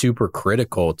just super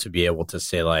critical to be able to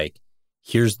say, like,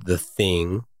 here's the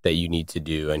thing that you need to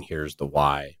do, and here's the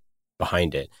why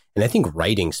behind it. And I think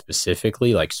writing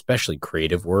specifically, like especially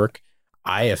creative work,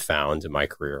 I have found in my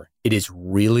career, it is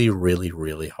really, really,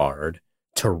 really hard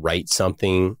to write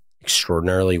something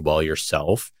extraordinarily well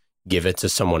yourself, give it to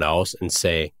someone else and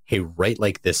say, hey, write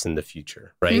like this in the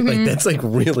future, right? Mm-hmm. Like that's like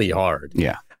really hard.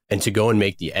 Yeah. And to go and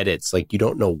make the edits, like you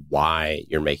don't know why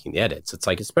you're making the edits. It's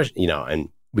like, especially, and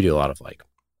we do a lot of like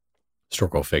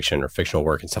historical fiction or fictional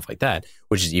work and stuff like that,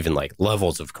 which is even like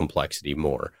levels of complexity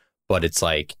more. But it's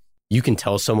like, you can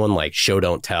tell someone like show,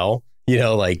 don't tell,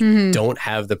 don't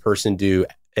have the person do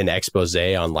an expose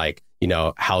on like,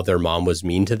 how their mom was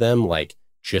mean to them, like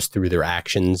just through their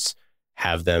actions,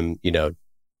 have them,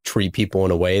 treat people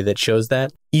in a way that shows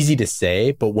that. Easy to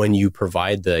say, but when you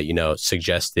provide the,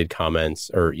 suggested comments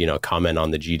or, comment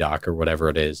on the GDoc or whatever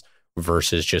it is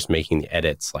versus just making the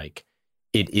edits, like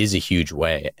it is a huge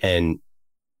way. And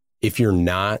if you're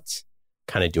not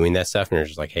kind of doing that stuff and you're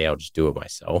just like, hey, I'll just do it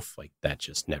myself, like that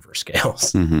just never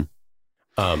scales.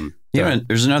 Mm-hmm.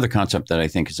 There's another concept that I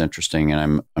think is interesting,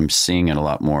 and I'm seeing it a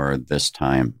lot more this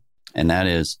time. And that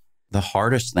is the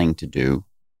hardest thing to do,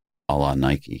 a la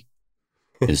Nike,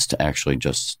 is to actually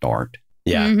just start.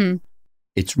 Yeah. Mm-hmm.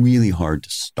 It's really hard to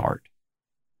start.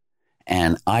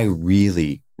 And I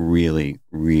really, really,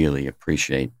 really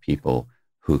appreciate people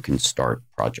who can start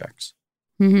projects.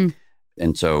 Mm-hmm.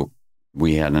 And so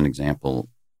we had an example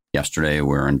yesterday.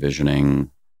 We're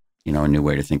envisioning, a new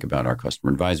way to think about our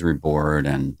customer advisory board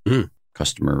and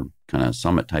customer kind of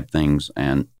summit type things.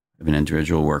 And I have an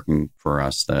individual working for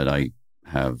us that I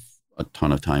have a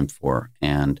ton of time for.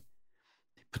 And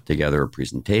they put together a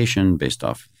presentation based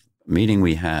off a meeting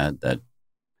we had that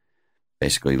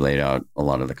basically laid out a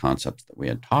lot of the concepts that we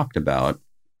had talked about.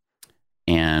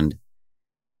 And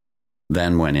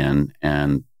then went in,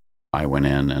 and I went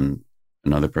in, and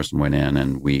another person went in,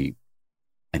 and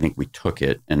I think we took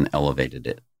it and elevated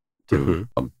it to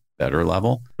a better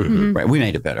level. Mm-hmm. Right? We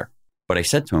made it better. But I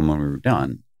said to him when we were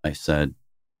done, I said,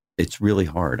 it's really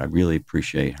hard. I really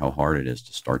appreciate how hard it is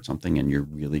to start something, and you're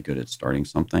really good at starting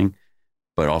something,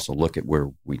 but also look at where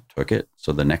we took it.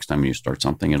 So the next time you start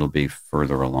something, it'll be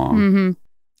further along. Mm-hmm.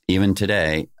 Even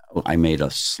today, I made a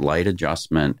slight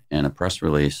adjustment in a press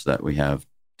release that we have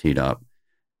teed up.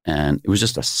 And it was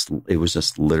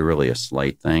just literally a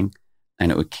slight thing.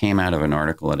 And it came out of an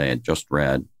article that I had just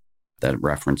read that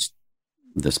referenced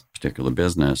this particular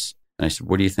business. And I said,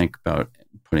 what do you think about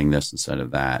putting this instead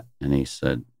of that? And he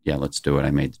said, yeah, let's do it.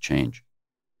 I made the change.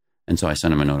 And so I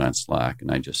sent him a note on Slack,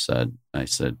 and I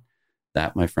said,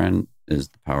 that, my friend, is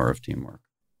the power of teamwork.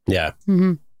 Yeah.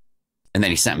 Mm-hmm. And then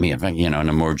he sent me an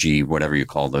emoji, whatever you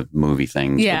call the movie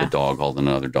thing, with a dog holding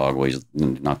another dog, ways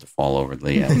not to fall over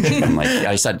the edge. I'm like,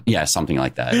 I said, yeah, something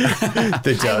like that.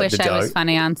 I wish I was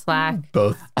funny on Slack.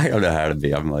 Both. I don't know how to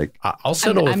be. I'm like, I'll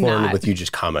settle with you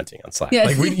just commenting on Slack.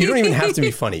 Yes. Like you don't even have to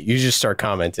be funny. You just start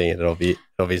commenting, and it'll be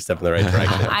a step in the right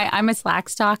direction. I'm a Slack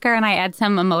stalker, and I add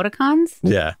some emoticons.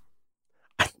 Yeah.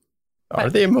 Are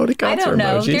they emoticons? I don't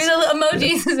know. Emojis? There's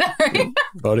emojis. Sorry.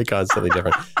 Emoticons something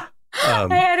different. I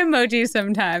add emojis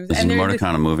sometimes. Is an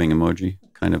emoticon a moving emoji?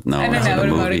 Kind of. No, I don't it's know like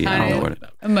a what movie. emoticon I don't know is. what it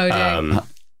Emoji.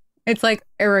 It's like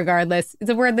irregardless. It's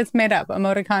a word that's made up.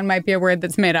 Emoticon might be a word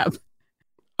that's made up.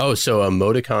 Oh, so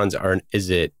emoticons aren't?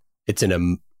 It's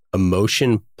an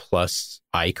emotion plus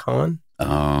icon.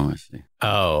 Oh, I see.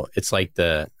 Oh, it's like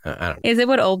I don't know. Is it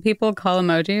what old people call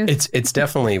emojis? It's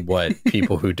definitely what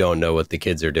people who don't know what the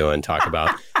kids are doing talk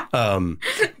about.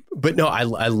 But no, I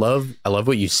love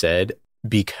what you said,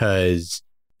 because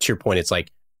to your point, it's like,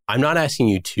 I'm not asking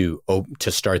you to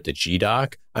start the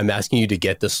GDoc. I'm asking you to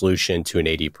get the solution to an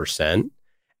 80%.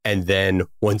 And then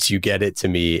once you get it to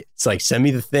me, it's like, send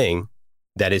me the thing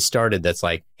that is started. That's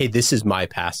like, hey, this is my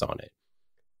pass on it.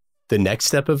 The next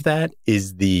step of that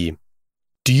is do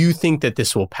you think that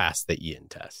this will pass the Ian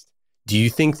test? Do you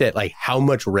think that, like, how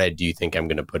much red do you think I'm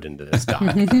going to put into this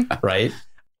doc? Right?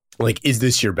 Like, is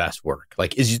this your best work?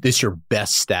 Like, is this your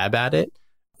best stab at it?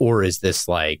 Or is this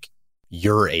like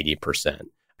your 80%?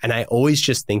 And I always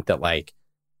just think that, like,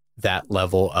 that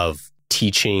level of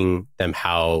teaching them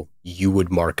how you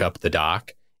would mark up the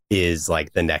doc is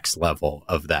like the next level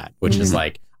of that, which is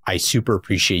like, I super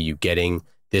appreciate you getting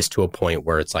this to a point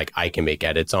where it's like, I can make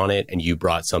edits on it, and you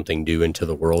brought something new into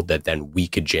the world that then we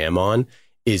could jam on,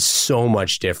 is so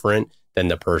much different than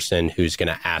the person who's going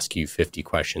to ask you 50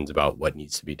 questions about what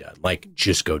needs to be done. Like,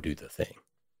 just go do the thing.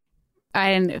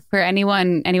 And for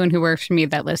anyone who works for me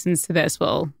that listens to this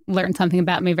will learn something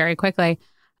about me very quickly.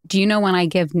 Do you know when I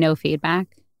give no feedback?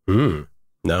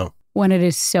 No. When it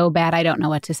is so bad, I don't know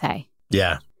what to say.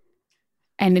 Yeah.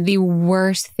 And the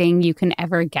worst thing you can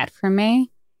ever get from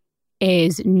me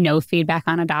is no feedback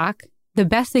on a doc. The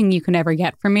best thing you can ever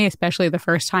get from me, especially the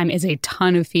first time, is a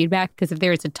ton of feedback. Because if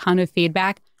there is a ton of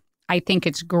feedback, I think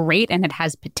it's great and it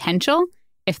has potential.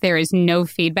 If there is no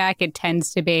feedback, it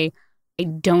tends to be, I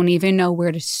don't even know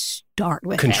where to start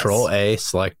with Control this. A,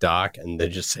 select doc, and then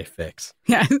just say fix.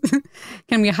 Yeah.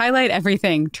 Can we highlight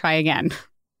everything? Try again.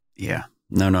 Yeah.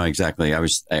 No, exactly. I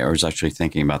was actually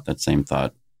thinking about that same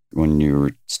thought when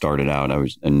you started out.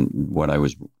 What I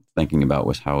was thinking about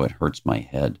was how it hurts my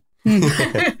head.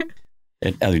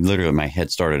 Literally, my head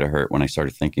started to hurt when I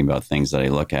started thinking about things that I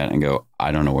look at and go,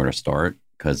 I don't know where to start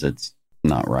because it's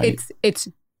not right. It's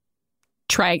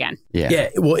try again. Yeah.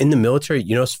 Well, in the military,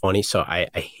 it's funny. So I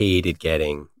hated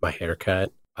getting my hair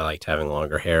cut I liked having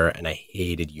longer hair, and I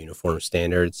hated uniform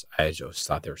standards. I just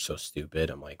thought they were so stupid.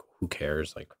 I'm like, who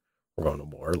cares? Like, we're going to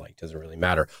war. Like, doesn't really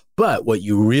matter. But what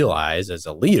you realize as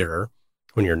a leader,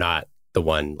 when you're not the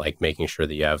one like making sure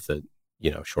that you have the,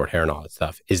 short hair and all that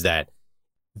stuff, is that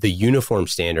the uniform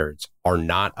standards are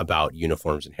not about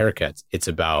uniforms and haircuts. It's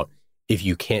about, if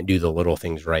you can't do the little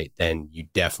things right, then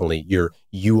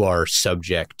you are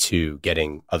subject to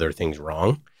getting other things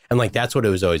wrong. And like, that's what it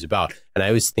was always about. And I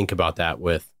always think about that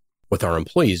with our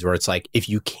employees, where it's like, if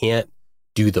you can't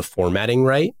do the formatting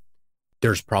right,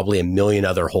 there's probably a million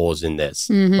other holes in this.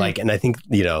 Mm-hmm. Like, and I think,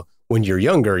 when you're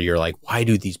younger, you're like, why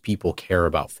do these people care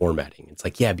about formatting? It's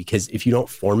like, yeah, because if you don't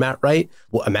format right,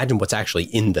 well, imagine what's actually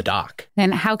in the doc.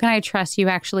 Then how can I trust you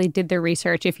actually did the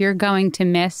research? If you're going to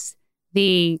miss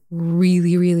the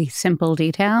really, really simple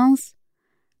details,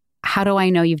 how do I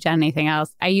know you've done anything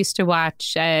else? I used to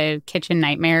watch Kitchen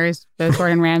Nightmares, the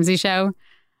Gordon Ramsay show.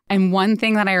 And one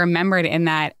thing that I remembered in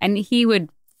that, and he would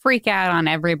freak out on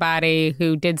everybody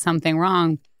who did something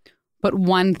wrong. But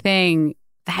one thing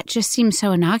that just seems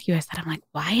so innocuous that I'm like,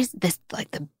 why is this like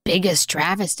the biggest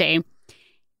travesty?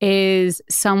 Is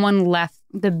someone left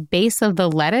the base of the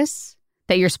lettuce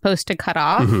that you're supposed to cut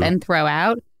off and throw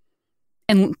out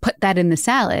and put that in the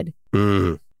salad.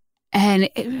 Mm. And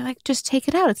you're like, just take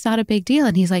it out. It's not a big deal.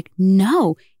 And he's like,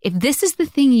 no, if this is the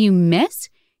thing you miss,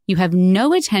 you have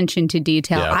no attention to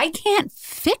detail. Yeah. I can't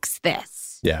fix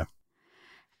this. Yeah.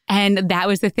 And that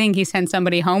was the thing he sent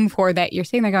somebody home for, that you're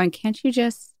sitting there going, can't you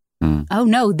just, oh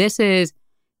no, this is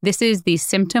the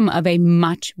symptom of a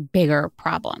much bigger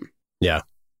problem. Yeah.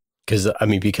 Because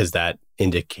that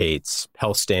indicates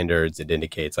health standards. It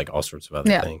indicates like all sorts of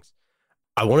other things.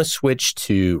 I want to switch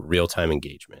to real-time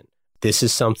engagement. This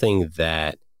is something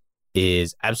that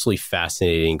is absolutely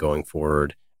fascinating going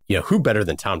forward. Who better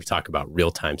than Tom to talk about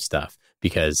real-time stuff,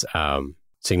 because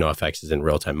SignalFX is in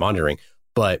real-time monitoring.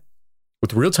 But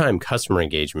with real-time customer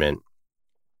engagement,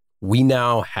 we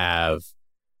now have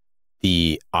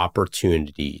the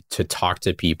opportunity to talk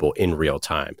to people in real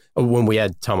time. When we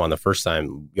had Tom on the first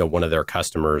time, one of their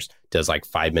customers does like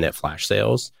 5-minute flash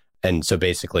sales. And so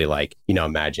basically like,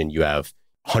 imagine you have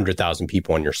 100,000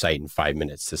 people on your site in 5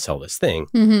 minutes to sell this thing.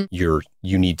 Mm-hmm.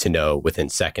 You need to know within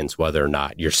seconds whether or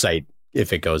not your site,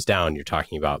 if it goes down, you're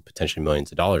talking about potentially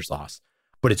millions of dollars lost.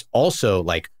 But it's also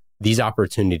like, these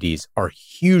opportunities are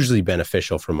hugely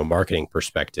beneficial from a marketing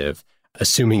perspective,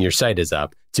 assuming your site is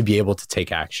up, to be able to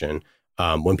take action.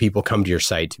 When people come to your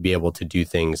site, to be able to do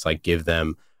things like give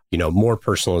them, more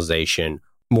personalization,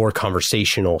 more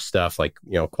conversational stuff, like,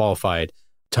 qualified.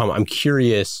 Tom, I'm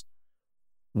curious,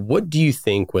 what do you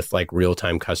think with like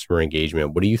real-time customer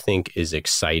engagement? What do you think is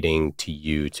exciting to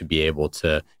you to be able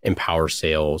to empower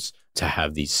sales to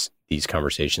have these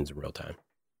conversations in real time?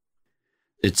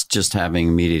 It's just having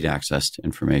immediate access to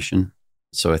information.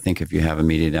 So I think if you have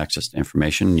immediate access to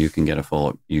information, you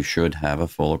should have a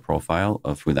fuller profile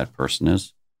of who that person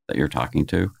is that you're talking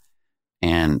to.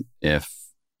 And if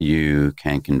you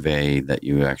can convey that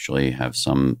you actually have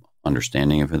some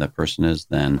understanding of who that person is,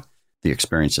 then the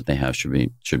experience that they have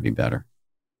should be better.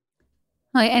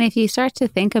 Well, and if you start to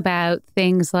think about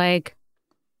things like,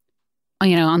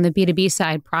 on the B2B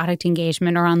side, product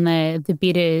engagement, or on the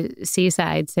B2C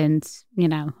side, since,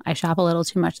 I shop a little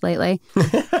too much lately,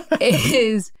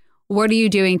 is what are you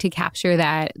doing to capture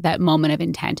that moment of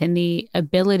intent and the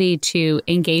ability to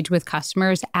engage with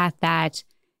customers at that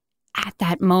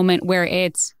moment where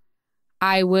it's,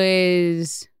 I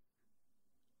was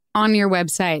on your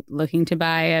website looking to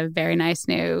buy a very nice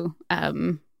new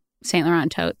Saint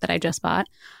Laurent tote that I just bought.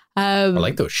 I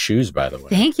like those shoes, by the way.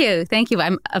 Thank you.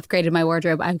 I'm upgraded my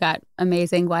wardrobe. I've got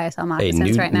amazing YSL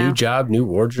moccasins right now. New job, new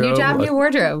wardrobe. New job, new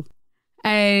wardrobe.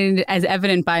 And as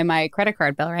evident by my credit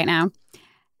card bill right now.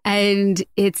 And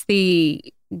it's the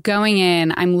going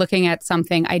in, I'm looking at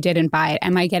something, I didn't buy it.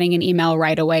 Am I getting an email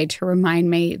right away to remind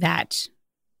me that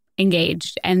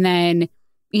engaged? And then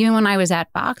even when I was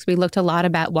at Box, we looked a lot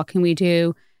about what can we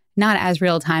do, not as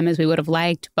real time as we would have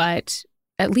liked, but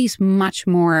at least much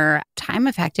more time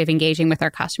effective engaging with our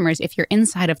customers. If you're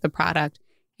inside of the product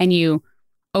and you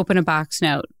open a Box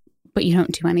note, but you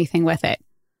don't do anything with it,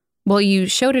 well, you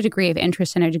showed a degree of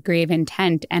interest and a degree of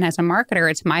intent. And as a marketer,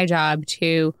 it's my job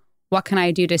to, what can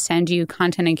I do to send you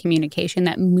content and communication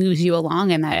that moves you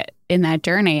along in that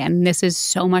journey? And this is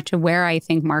so much of where I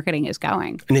think marketing is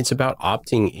going. And it's about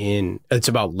opting in. It's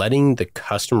about letting the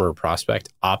customer or prospect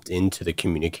opt into the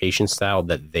communication style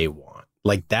that they want.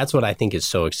 Like, that's what I think is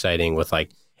so exciting with like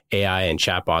AI and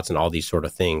chatbots and all these sort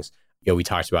of things. We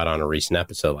talked about on a recent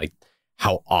episode, like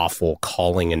how awful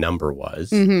calling a number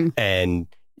was. Mm-hmm. And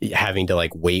having to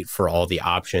like wait for all the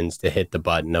options to hit the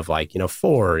button of like,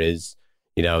 4 is,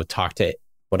 talk to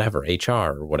whatever, HR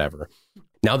or whatever.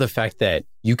 Now the fact that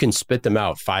you can spit them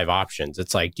out 5 options,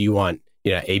 it's like, do you want,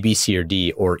 A, B, C, or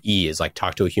D, or E is like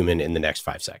talk to a human in the next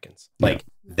 5 seconds. Like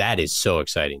that is so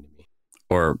exciting to me.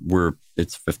 Or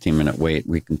it's a 15-minute wait.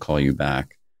 We can call you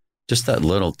back. Just that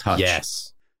little touch.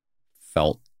 Yes.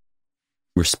 Felt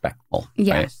respectful.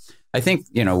 Yes. Right? I think,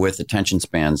 with attention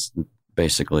spans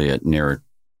basically at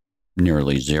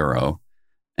nearly zero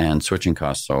and switching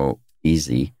costs so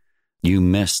easy, you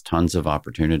miss tons of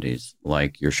opportunities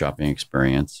like your shopping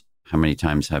experience. How many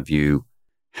times have you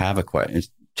a question,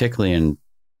 particularly in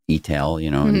e-tail,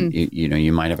 and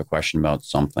you might have a question about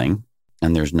something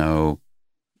and there's no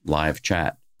live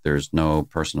chat. There's no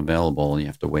person available. You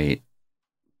have to wait.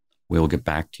 We'll get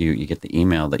back to you. You get the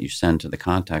email that you send to the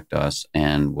contact us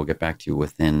and we'll get back to you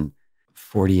within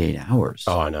 48 hours.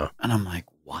 Oh, I know. And I'm like,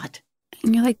 what?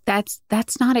 And you're like, that's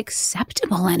not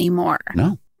acceptable anymore.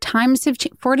 No. Times have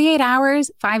changed. 48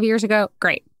 hours 5 years ago,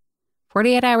 great.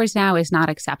 48 hours now is not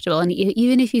acceptable. And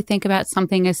even if you think about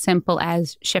something as simple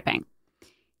as shipping,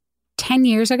 10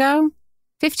 years ago,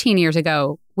 15 years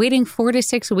ago, waiting 4 to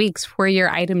 6 weeks for your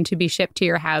item to be shipped to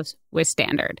your house was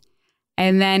standard.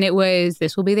 And then it was,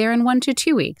 this will be there in 1 to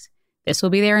 2 weeks. This will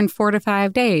be there in 4 to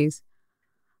 5 days.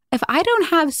 If I don't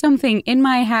have something in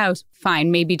my house,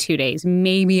 fine, maybe 2 days.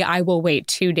 Maybe I will wait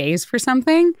 2 days for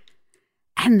something.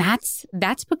 And that's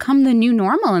become the new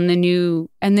normal and the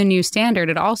new standard.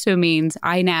 It also means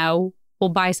I now will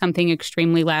buy something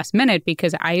extremely last minute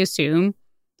because I assume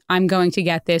I'm going to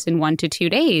get this in 1 to 2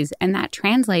 days. And that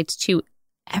translates to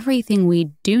everything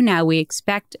we do now. We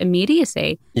expect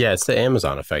immediacy. Yeah, it's the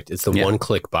Amazon effect. It's the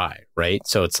one-click buy, right?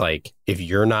 So it's like, if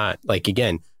you're not, like,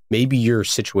 again, maybe your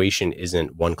situation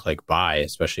isn't one-click buy,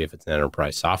 especially if it's an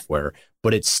enterprise software,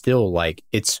 but it's still like,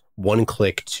 it's one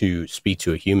click to speak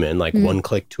to a human, like one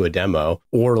click to a demo,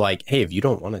 or like, hey, if you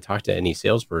don't want to talk to any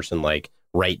salesperson, like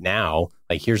right now,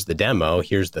 like here's the demo,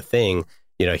 here's the thing,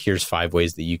 here's 5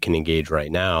 ways that you can engage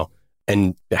right now.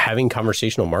 And having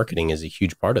conversational marketing is a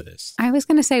huge part of this. I was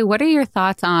going to say, what are your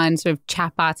thoughts on sort of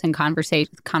chatbots and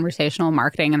conversational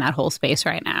marketing in that whole space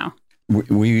right now?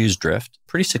 We use Drift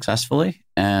pretty successfully,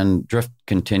 and Drift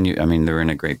they're in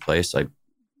a great place.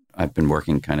 I've been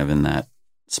working kind of in that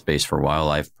space for a while.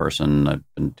 I've been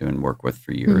doing work with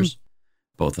for years,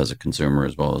 both as a consumer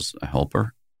as well as a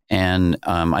helper. And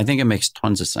I think it makes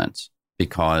tons of sense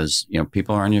because,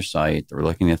 people are on your site, they're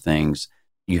looking at things.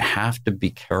 You have to be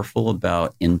careful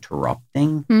about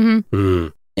interrupting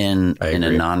in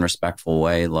a non-respectful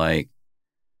way. Like,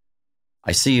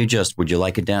 I see you would you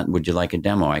like a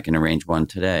demo? I can arrange one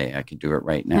today. I could do it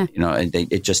right now.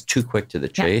 It's just too quick to the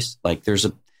chase. Yeah. Like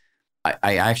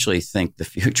I actually think the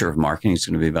future of marketing is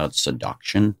going to be about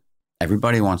seduction.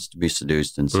 Everybody wants to be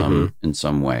seduced in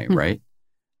some way, right?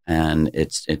 And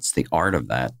it's the art of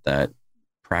that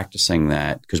practicing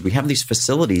that, because we have these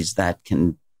facilities that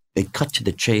they cut to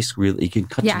the chase. Really, you can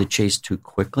cut to the chase too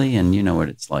quickly, and you know what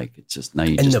it's like. It's just now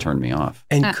turned me off.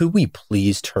 And could we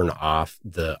please turn off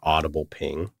the audible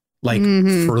ping? Like,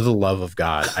 for the love of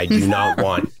God, I do not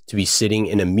want to be sitting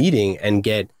in a meeting and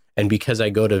because I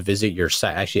go to visit your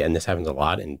site, actually, and this happens a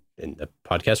lot in the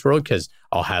podcast world, because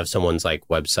I'll have someone's like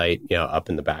website, up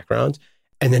in the background,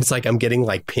 and then it's like I'm getting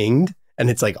like pinged, and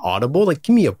it's like audible. Like,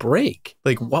 give me a break.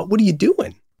 Like, what are you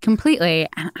doing? Completely.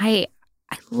 And I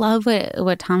love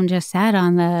what Tom just said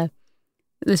on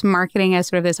this marketing as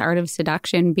sort of this art of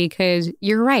seduction, because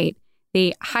you're right.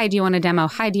 The, hi, do you want a demo?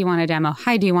 Hi, do you want a demo?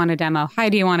 Hi, do you want a demo? Hi,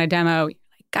 do you want a demo? Like,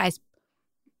 guys,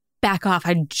 back off.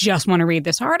 I just want to read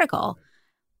this article.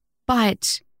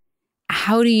 But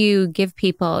how do you give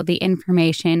people the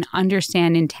information,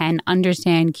 understand intent,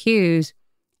 understand cues,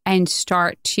 and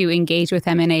start to engage with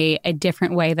them in a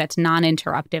different way that's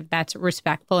non-interruptive, that's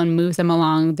respectful, and moves them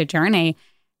along the journey?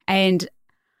 And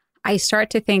I start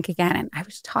to think again, and I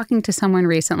was talking to someone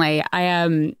recently.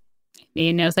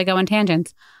 He knows I go on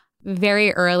tangents.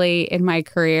 Very early in my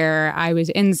career, I was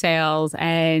in sales,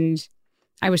 and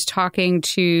I was talking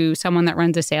to someone that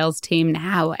runs a sales team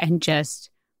now, and just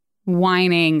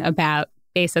whining about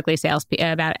basically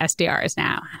about SDRs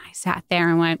now. And I sat there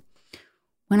and went,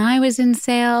 when I was in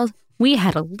sales, we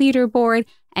had a leaderboard,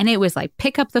 and it was like,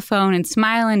 pick up the phone and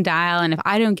smile and dial. And if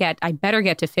I don't I better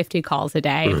get to 50 calls a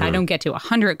day. If I don't get to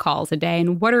 100 calls a day,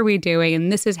 and what are we doing?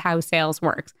 And this is how sales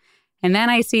works. And then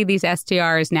I see these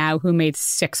SDRs now who made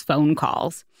 6 phone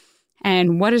calls,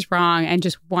 and what is wrong, and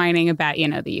just whining about,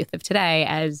 the youth of today,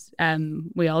 as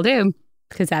we all do,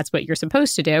 because that's what you're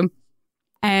supposed to do.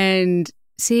 And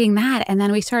seeing that, and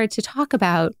then we started to talk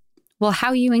about, well,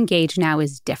 how you engage now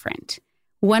is different.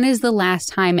 when is the last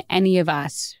time any of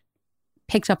us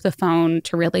picked up the phone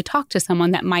to really talk to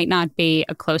someone that might not be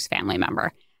a close family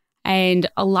member? And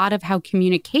a lot of how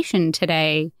communication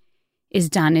today is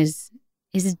done is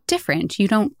different. You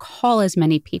don't call as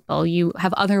many people. You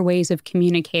have other ways of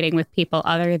communicating with people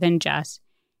other than just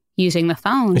using the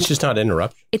phone. It's just not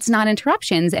interruptions. It's not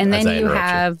interruptions. And then you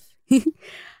have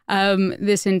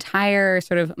this entire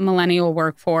sort of millennial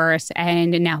workforce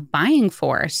and now buying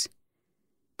force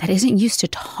that isn't used to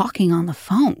talking on the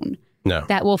phone. No.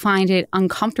 That will find it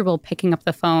uncomfortable picking up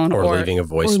the phone or leaving a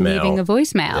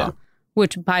voicemail. Yeah.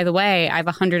 Which, by the way, I have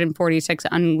 146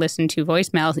 unlistened to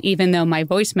voicemails, even though my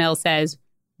voicemail says,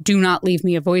 do not leave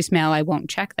me a voicemail. I won't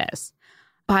check this.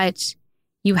 But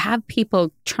you have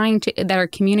people that are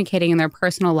communicating in their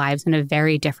personal lives in a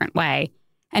very different way.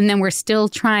 And then we're still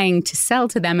trying to sell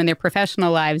to them in their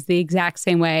professional lives the exact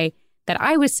same way that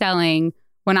I was selling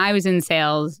when I was in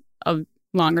sales a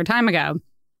longer time ago.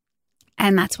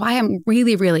 And that's why I'm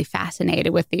really, really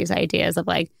fascinated with these ideas of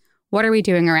like, what are we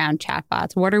doing around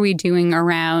chatbots? What are we doing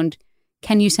around,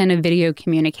 can you send a video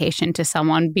communication to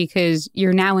someone? Because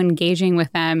you're now engaging with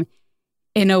them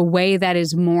in a way that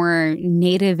is more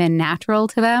native and natural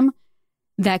to them.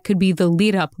 That could be the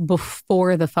lead up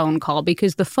before the phone call,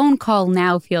 because the phone call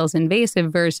now feels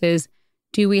invasive versus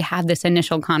do we have this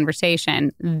initial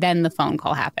conversation, then the phone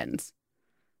call happens.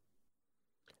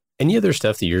 Any other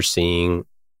stuff that you're seeing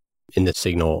in the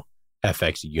Signal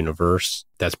FX universe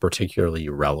that's particularly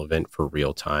relevant for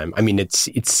real time? I mean, it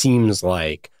seems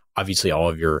like obviously all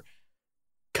of your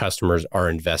customers are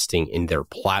investing in their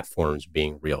platforms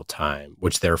being real time,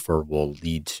 which therefore will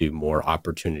lead to more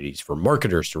opportunities for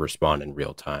marketers to respond in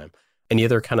real time. Any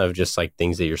other kind of just like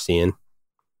things that you're seeing?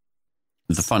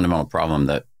 The fundamental problem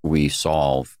that we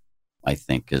solve, I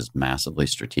think, is massively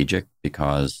strategic,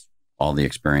 because all the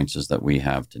experiences that we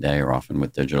have today are often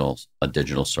with a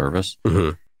digital service.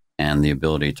 Mm-hmm. And the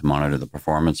ability to monitor the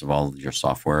performance of all of your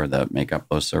software that make up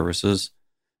those services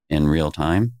in real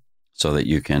time so that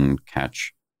you can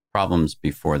catch problems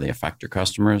before they affect your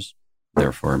customers,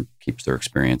 therefore keeps their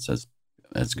experience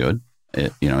as good,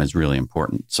 is really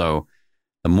important. So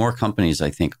the more companies, I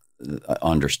think,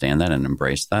 understand that and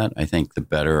embrace that, I think the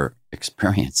better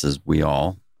experiences we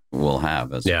all will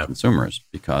have as consumers,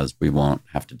 because we won't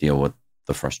have to deal with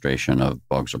the frustration of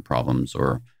bugs or problems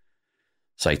or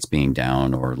sites being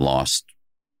down or lost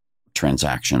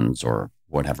transactions or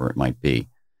whatever it might be.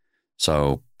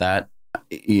 So that,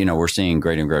 we're seeing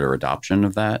greater and greater adoption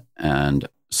of that. And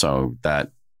so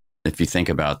that if you think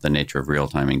about the nature of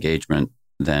real-time engagement,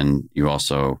 then you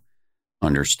also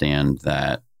understand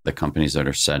that the companies that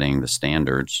are setting the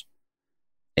standards,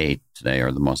 today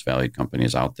are the most valued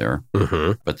companies out there,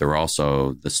 mm-hmm. but they're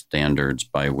also the standards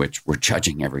by which we're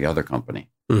judging every other company.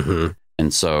 Mm-hmm.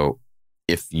 And so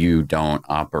if you don't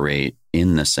operate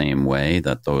in the same way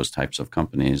that those types of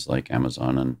companies like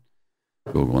Amazon and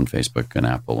Google and Facebook and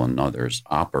Apple and others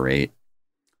operate,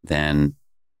 then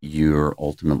you're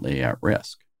ultimately at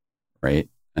risk, right?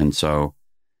 And so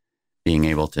being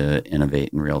able to innovate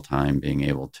in real time, being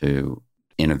able to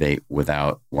innovate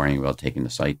without worrying about taking the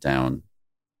site down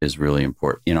is really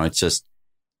important.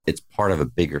 It's part of a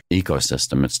bigger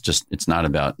ecosystem. It's not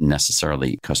about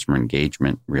necessarily customer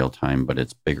engagement real time, but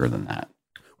it's bigger than that.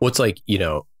 Well, it's like,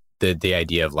 the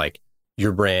idea of like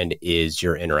your brand is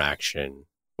your interaction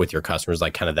with your customers,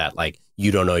 like kind of that, like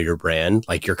you don't know your brand,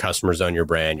 like your customers own your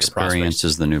brand. Experience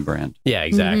is the new brand. Yeah,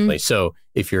 exactly. Mm-hmm. So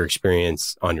if your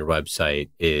experience on your website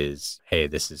is, hey,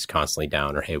 this is constantly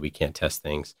down, or hey, we can't test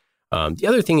things. The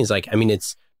other thing is like, I mean,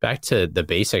 it's back to the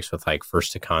basics with like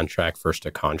first to contract.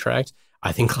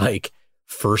 I think like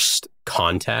first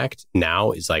contact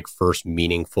now is like first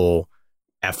meaningful,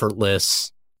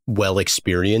 effortless,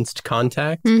 well-experienced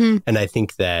contact. Mm-hmm. And I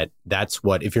think that's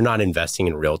what, if you're not investing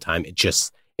in real time,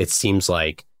 it seems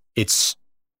like it's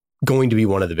going to be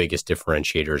one of the biggest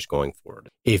differentiators going forward.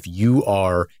 If you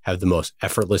have the most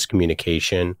effortless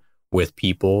communication with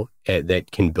people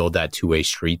that can build that two-way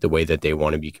street the way that they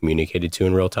want to be communicated to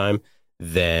in real time,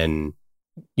 then,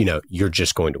 you're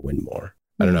just going to win more.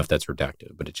 I don't know if that's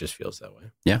reductive, but it just feels that way.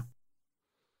 Yeah.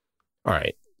 All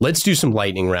right. Let's do some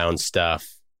lightning round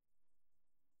stuff.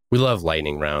 We love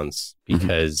lightning rounds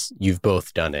because you've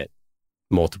both done it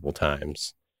multiple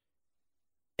times.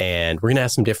 And we're going to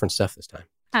ask some different stuff this time.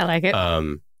 I like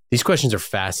it. These questions are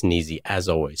fast and easy, as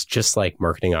always, just like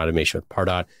marketing automation with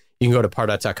Pardot. You can go to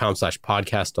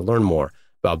pardot.com/podcast to learn more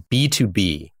about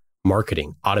B2B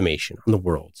marketing automation on the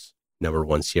world's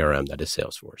 #1 CRM, that is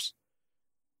Salesforce.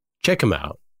 Check them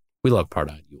out. We love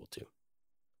Pardot. You will too.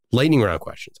 Lightning round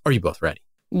questions. Are you both ready?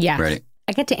 Yes. Ready.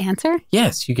 I get to answer?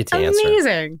 Yes, you get to answer.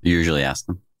 Amazing. You usually ask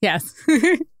them. Yes.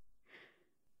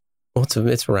 Well,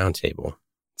 it's a round table.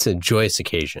 It's a joyous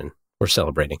occasion. We're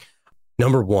celebrating.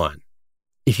 Number one,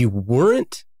 if you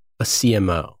weren't a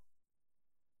CMO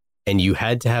and you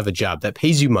had to have a job that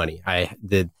pays you money,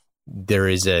 there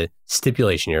is a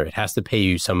stipulation here. It has to pay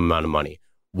you some amount of money.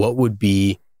 What would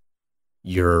be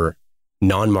your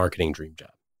non-marketing dream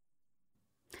job?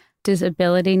 Does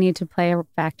ability need to play a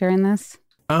factor in this?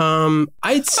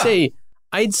 I'd say,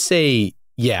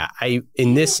 yeah.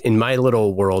 In my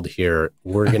little world here,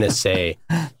 we're gonna say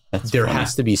there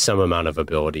has to be some amount of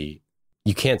ability.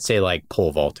 You can't say like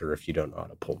pole vaulter if you don't know how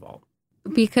to pole vault.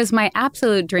 Because my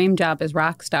absolute dream job is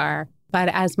rock star. But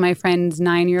as my friend's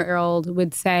 9-year-old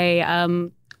would say,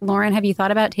 Lauren, have you thought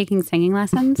about taking singing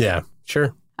lessons? Yeah,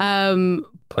 sure. Play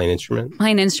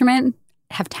an instrument,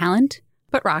 have talent,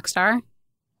 but rock star.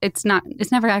 It's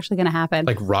never actually going to happen.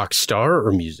 Like rock star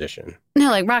or musician? No,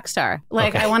 like rock star.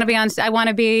 Like Okay. I want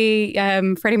to be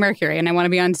Freddie Mercury, and I want to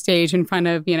be on stage in front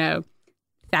of,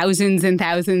 thousands and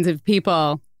thousands of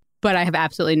people, but I have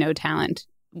absolutely no talent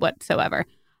whatsoever.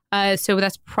 So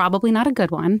that's probably not a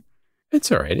good one. It's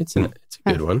all right. It's a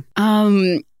good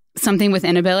one. Something with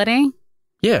inability.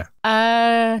 Yeah.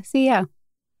 CEO.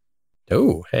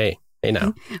 Oh, hey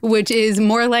now. Which is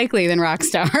more likely than rock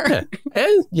star. Yeah.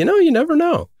 And, you never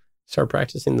know. Start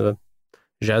practicing the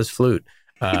jazz flute.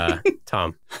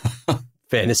 Tom,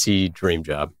 fantasy dream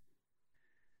job.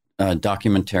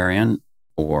 Documentarian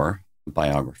or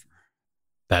biographer.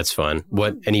 That's fun.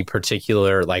 Any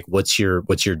particular, like, what's your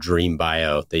dream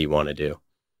bio that you want to do?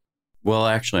 Well,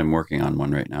 actually, I'm working on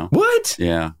one right now. What?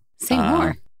 Yeah. Say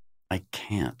more. I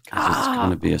can't because it's going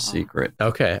to be a secret.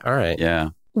 Okay. All right. Yeah.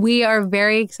 We are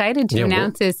very excited to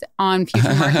announce this on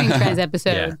future Marketing Trends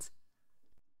episodes.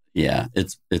 Yeah.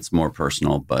 It's more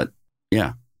personal, but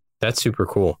yeah. That's super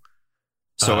cool.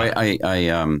 So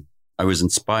I was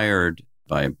inspired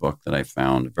by a book that I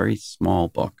found, a very small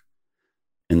book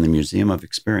in the Museum of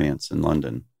Experience in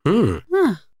London,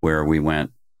 where we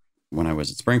went when I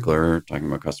was at Sprinklr talking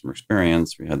about customer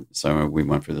experience. We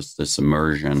went for this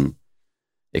immersion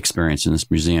experience in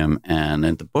this museum, and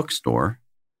at the bookstore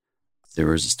there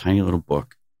was this tiny little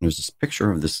book. There was this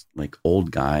picture of this like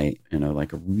old guy in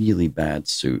like a really bad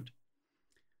suit,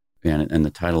 and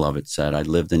the title of it said, "I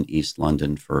lived in East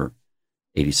London for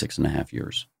 86 and a half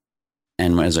years."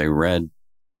 And as I read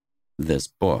this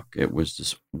book, it was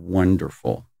this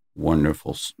wonderful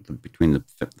between the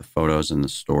photos and the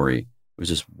story. It was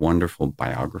this wonderful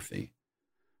biography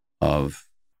of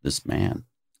this man.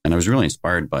 And I was really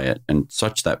inspired by it, and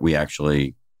such that we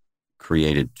actually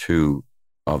created 2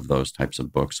 of those types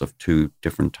of books of 2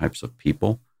 different types of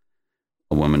people,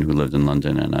 a woman who lived in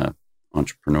London and an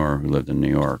entrepreneur who lived in New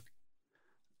York.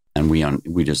 And we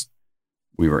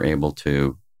were able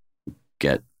to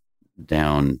get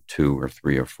down 2 or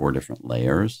 3 or 4 different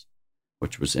layers,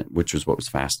 which was what was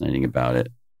fascinating about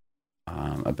it,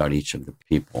 about each of the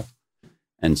people.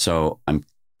 And so I'm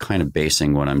kind of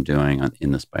basing what I'm doing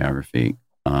in this biography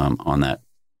on that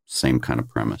same kind of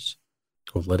premise.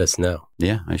 Well, let us know.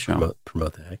 Yeah, I shall.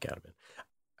 Promote the heck out of it.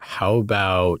 How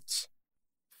about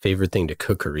favorite thing to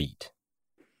cook or eat?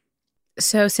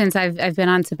 So since I've been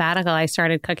on sabbatical, I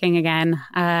started cooking again,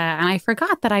 and I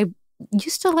forgot that I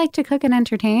used to like to cook and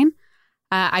entertain.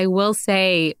 I will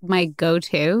say my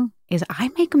go-to is I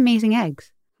make amazing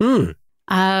eggs.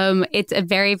 It's a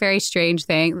very, very strange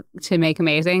thing to make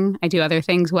amazing. I do other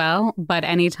things well, but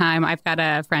anytime I've got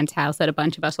a friend's house that a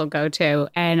bunch of us will go to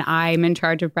and I'm in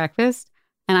charge of breakfast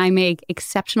and I make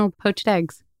exceptional poached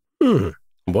eggs.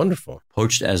 Wonderful.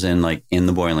 Poached as in like in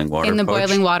the boiling water? In the poached?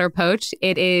 boiling water poached.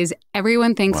 It is,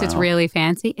 everyone thinks it's Wow. really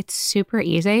fancy. It's super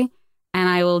easy. And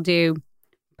I will do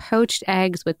poached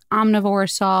eggs with omnivore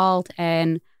salt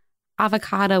and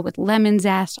avocado with lemon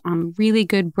zest on really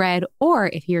good bread. Or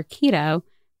if you're keto,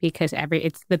 because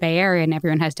it's the Bay Area and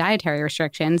everyone has dietary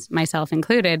restrictions, myself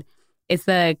included, it's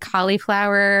the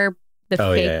cauliflower,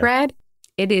 fake bread.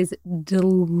 It is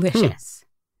delicious.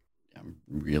 I'm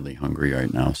really hungry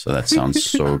right now, so that sounds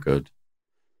so good.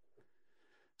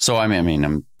 So I mean,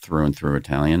 I'm through and through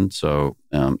Italian, so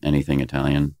anything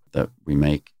Italian that we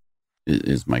make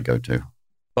is my go-to.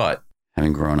 But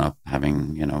having grown up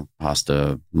having,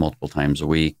 pasta multiple times a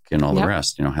week and all the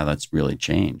rest, how that's really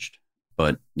changed.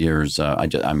 But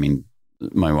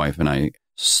my wife and I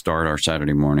start our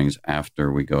Saturday mornings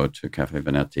after we go to Cafe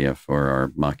Venezia for our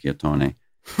macchiatone.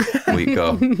 We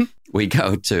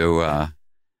go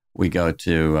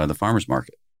to the farmer's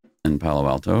market in Palo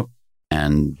Alto,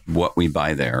 and what we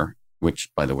buy there, which,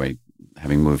 by the way,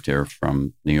 having moved here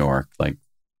from New York, like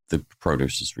the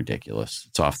produce is ridiculous.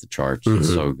 It's off the charts. It's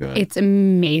so good. It's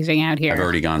amazing out here. I've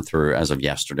already gone through, as of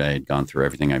yesterday, I'd gone through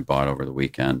everything I bought over the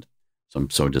weekend. So I'm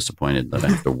so disappointed that I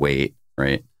have to wait,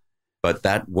 right? But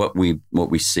that what we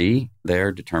see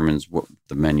there determines what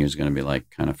the menu is going to be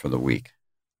like kind of for the week.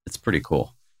 It's pretty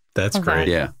cool. That's Okay. great.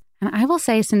 Yeah. And I will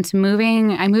say, since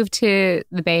I moved to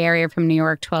the Bay Area from New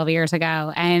York 12 years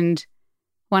ago. And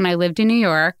when I lived in New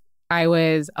York, I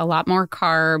was a lot more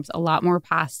carbs, a lot more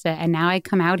pasta. And now I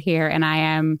come out here and I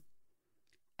am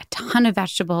a ton of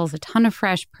vegetables, a ton of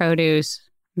fresh produce,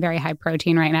 very high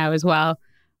protein right now as well.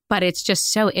 But it's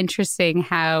just so interesting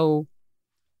how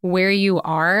where you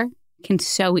are can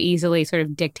so easily sort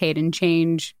of dictate and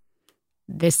change.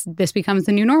 This becomes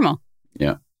the new normal.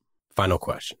 Yeah. Final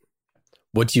question.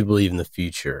 What do you believe in the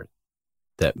future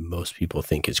that most people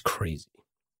think is crazy?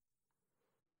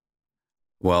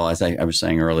 Well, as I was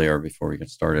saying earlier before we get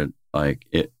started, like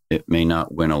it may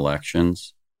not win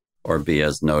elections or be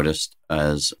as noticed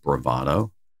as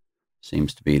bravado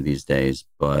seems to be these days,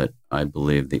 but I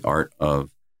believe the art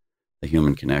of the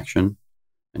human connection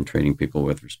and treating people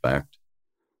with respect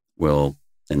will,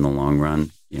 in the long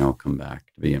run, come back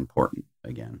to be important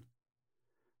again.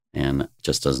 And it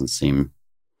just doesn't seem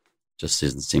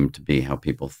to be how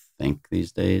people think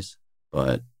these days.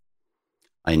 But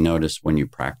I notice when you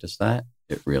practice that,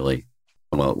 it really,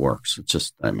 it works. It's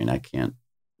just, I can't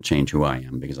change who I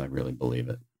am because I really believe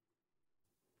it.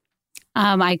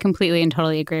 I completely and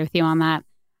totally agree with you on that.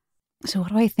 So what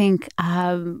do I think?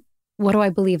 What do I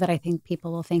believe that I think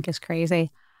people will think is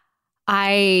crazy?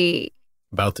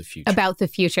 About the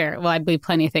future. Well, I believe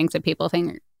plenty of things that people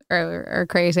think are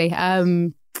crazy.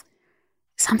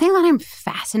 Something that I'm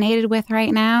fascinated with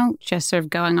right now, just sort of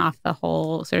going off the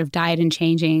whole sort of diet and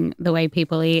changing the way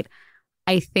people eat,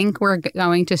 I think we're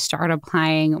going to start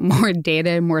applying more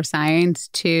data and more science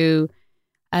to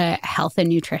health and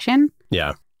nutrition.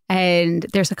 Yeah. And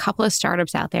there's a couple of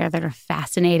startups out there that are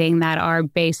fascinating that are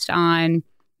based on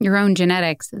your own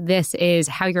genetics. This is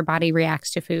how your body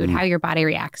reacts to food, how your body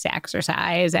reacts to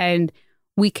exercise. And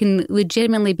we can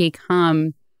legitimately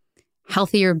become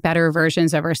healthier, better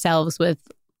versions of ourselves with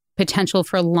potential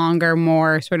for longer,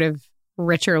 more sort of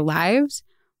richer lives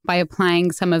by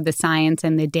applying some of the science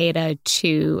and the data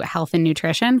to health and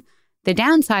nutrition. The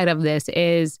downside of this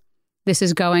is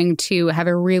going to have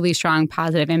a really strong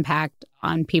positive impact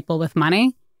on people with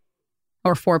money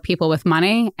or for people with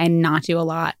money and not do a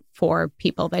lot for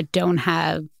people that don't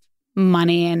have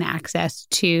money and access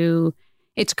to.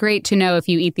 It's great to know if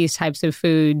you eat these types of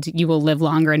foods, you will live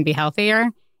longer and be healthier.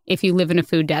 If you live in a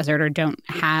food desert or don't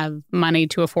have money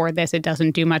to afford this, it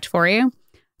doesn't do much for you.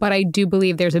 But I do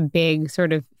believe there's a big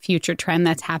sort of future trend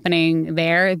that's happening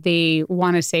there. The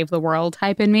want to save the world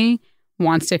type in me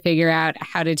wants to figure out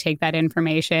how to take that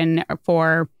information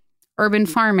for urban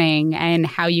farming and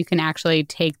how you can actually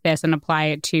take this and apply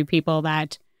it to people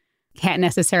that can't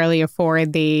necessarily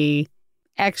afford the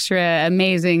extra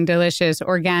amazing, delicious,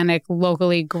 organic,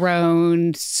 locally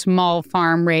grown, small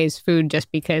farm raised food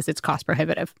just because it's cost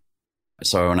prohibitive.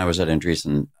 So when I was at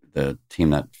Andreessen, the team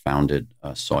that founded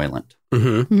Soylent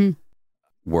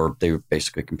were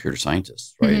basically computer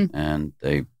scientists, right? And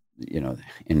they,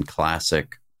 in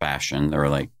classic fashion, they were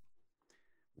like,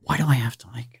 why do I have to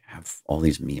have all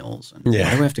these meals? And why do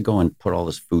I have to go and put all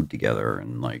this food together?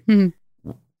 And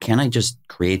can I just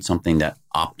create something that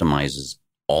optimizes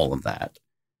all of that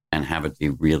and have it be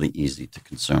really easy to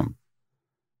consume?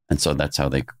 And so that's how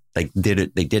they did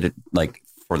it. They did it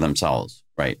for themselves,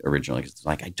 right? Originally, it's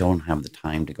I don't have the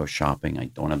time to go shopping. I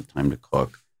don't have the time to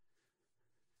cook.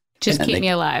 Just keep me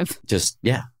alive.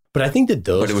 But I think that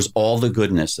but it was all the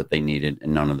goodness that they needed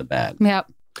and none of the bad.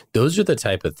 Yep. Those are the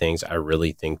type of things I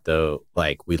really think, though,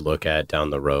 we look at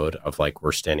down the road of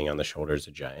we're standing on the shoulders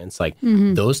of giants.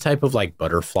 Those type of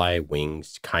butterfly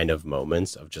wings kind of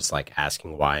moments of just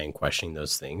asking why and questioning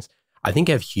those things, I think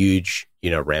have huge,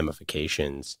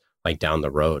 ramifications down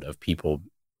the road of people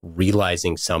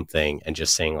realizing something and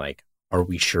just saying are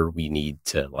we sure we need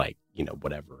to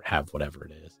have whatever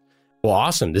it is. Well,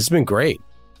 awesome. This has been great.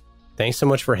 Thanks so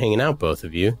much for hanging out, both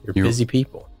of you. You're busy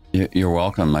people. You're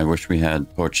welcome. I wish we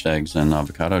had poached eggs and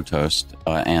avocado toast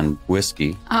and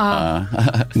whiskey.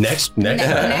 Next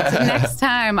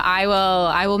time,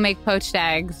 I will make poached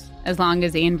eggs as long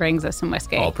as Ian brings us some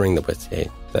whiskey. I'll bring the whiskey.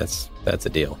 That's a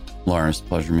deal. Lauren, it's a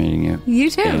pleasure meeting you.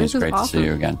 You too. It's great to see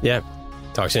you again. Yeah.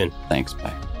 Talk soon. Thanks.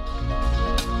 Bye.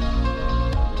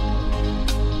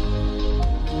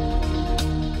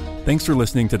 Thanks for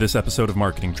listening to this episode of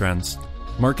Marketing Trends.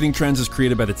 Marketing Trends is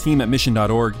created by the team at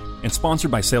Mission.org and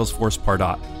sponsored by Salesforce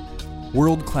Pardot.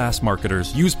 World-class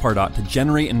marketers use Pardot to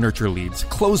generate and nurture leads,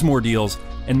 close more deals,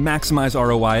 and maximize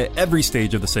ROI at every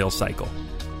stage of the sales cycle.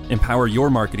 Empower your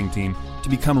marketing team to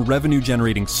become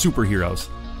revenue-generating superheroes,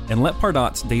 and let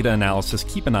Pardot's data analysis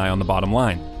keep an eye on the bottom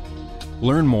line.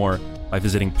 Learn more by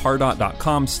visiting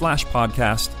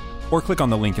pardot.com/podcast or click on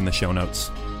the link in the show notes.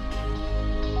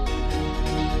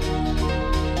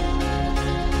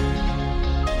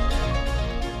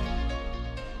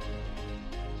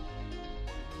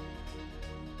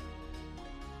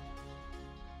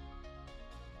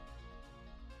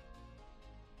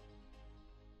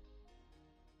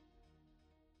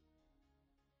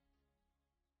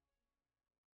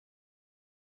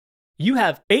 You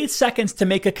have 8 seconds to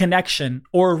make a connection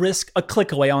or risk a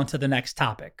click away onto the next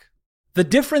topic. The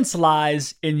difference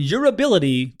lies in your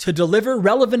ability to deliver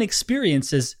relevant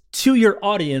experiences to your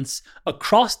audience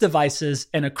across devices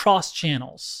and across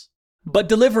channels. But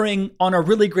delivering on a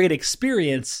really great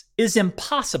experience is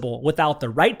impossible without the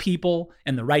right people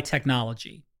and the right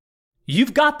technology.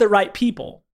 You've got the right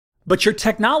people, but your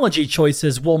technology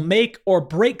choices will make or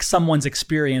break someone's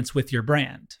experience with your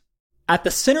brand. At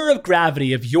the center of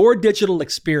gravity of your digital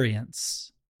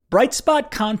experience, Brightspot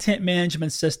Content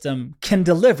Management System can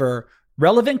deliver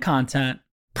relevant content,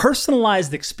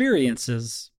 personalized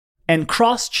experiences, and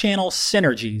cross-channel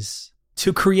synergies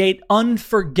to create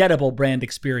unforgettable brand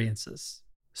experiences,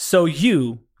 so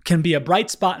you can be a bright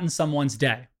spot in someone's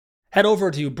day. Head over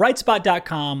to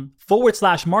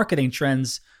brightspot.com/marketing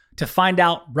trends to find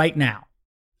out right now.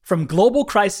 From global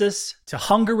crisis to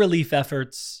hunger relief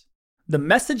efforts, the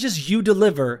messages you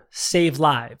deliver save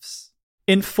lives,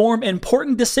 inform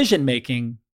important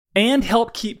decision-making, and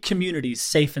help keep communities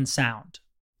safe and sound.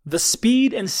 The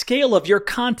speed and scale of your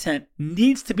content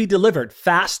needs to be delivered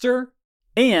faster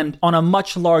and on a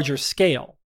much larger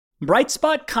scale.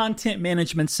 Brightspot Content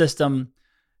Management System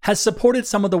has supported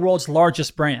some of the world's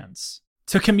largest brands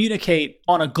to communicate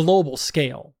on a global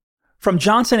scale. From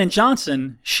Johnson &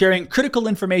 Johnson sharing critical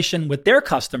information with their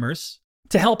customers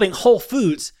to helping Whole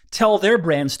Foods tell their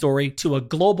brand story to a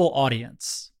global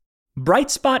audience.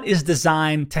 Brightspot is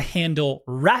designed to handle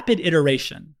rapid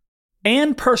iteration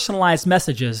and personalized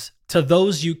messages to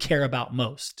those you care about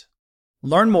most.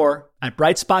 Learn more at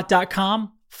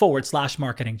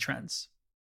brightspot.com/marketing trends.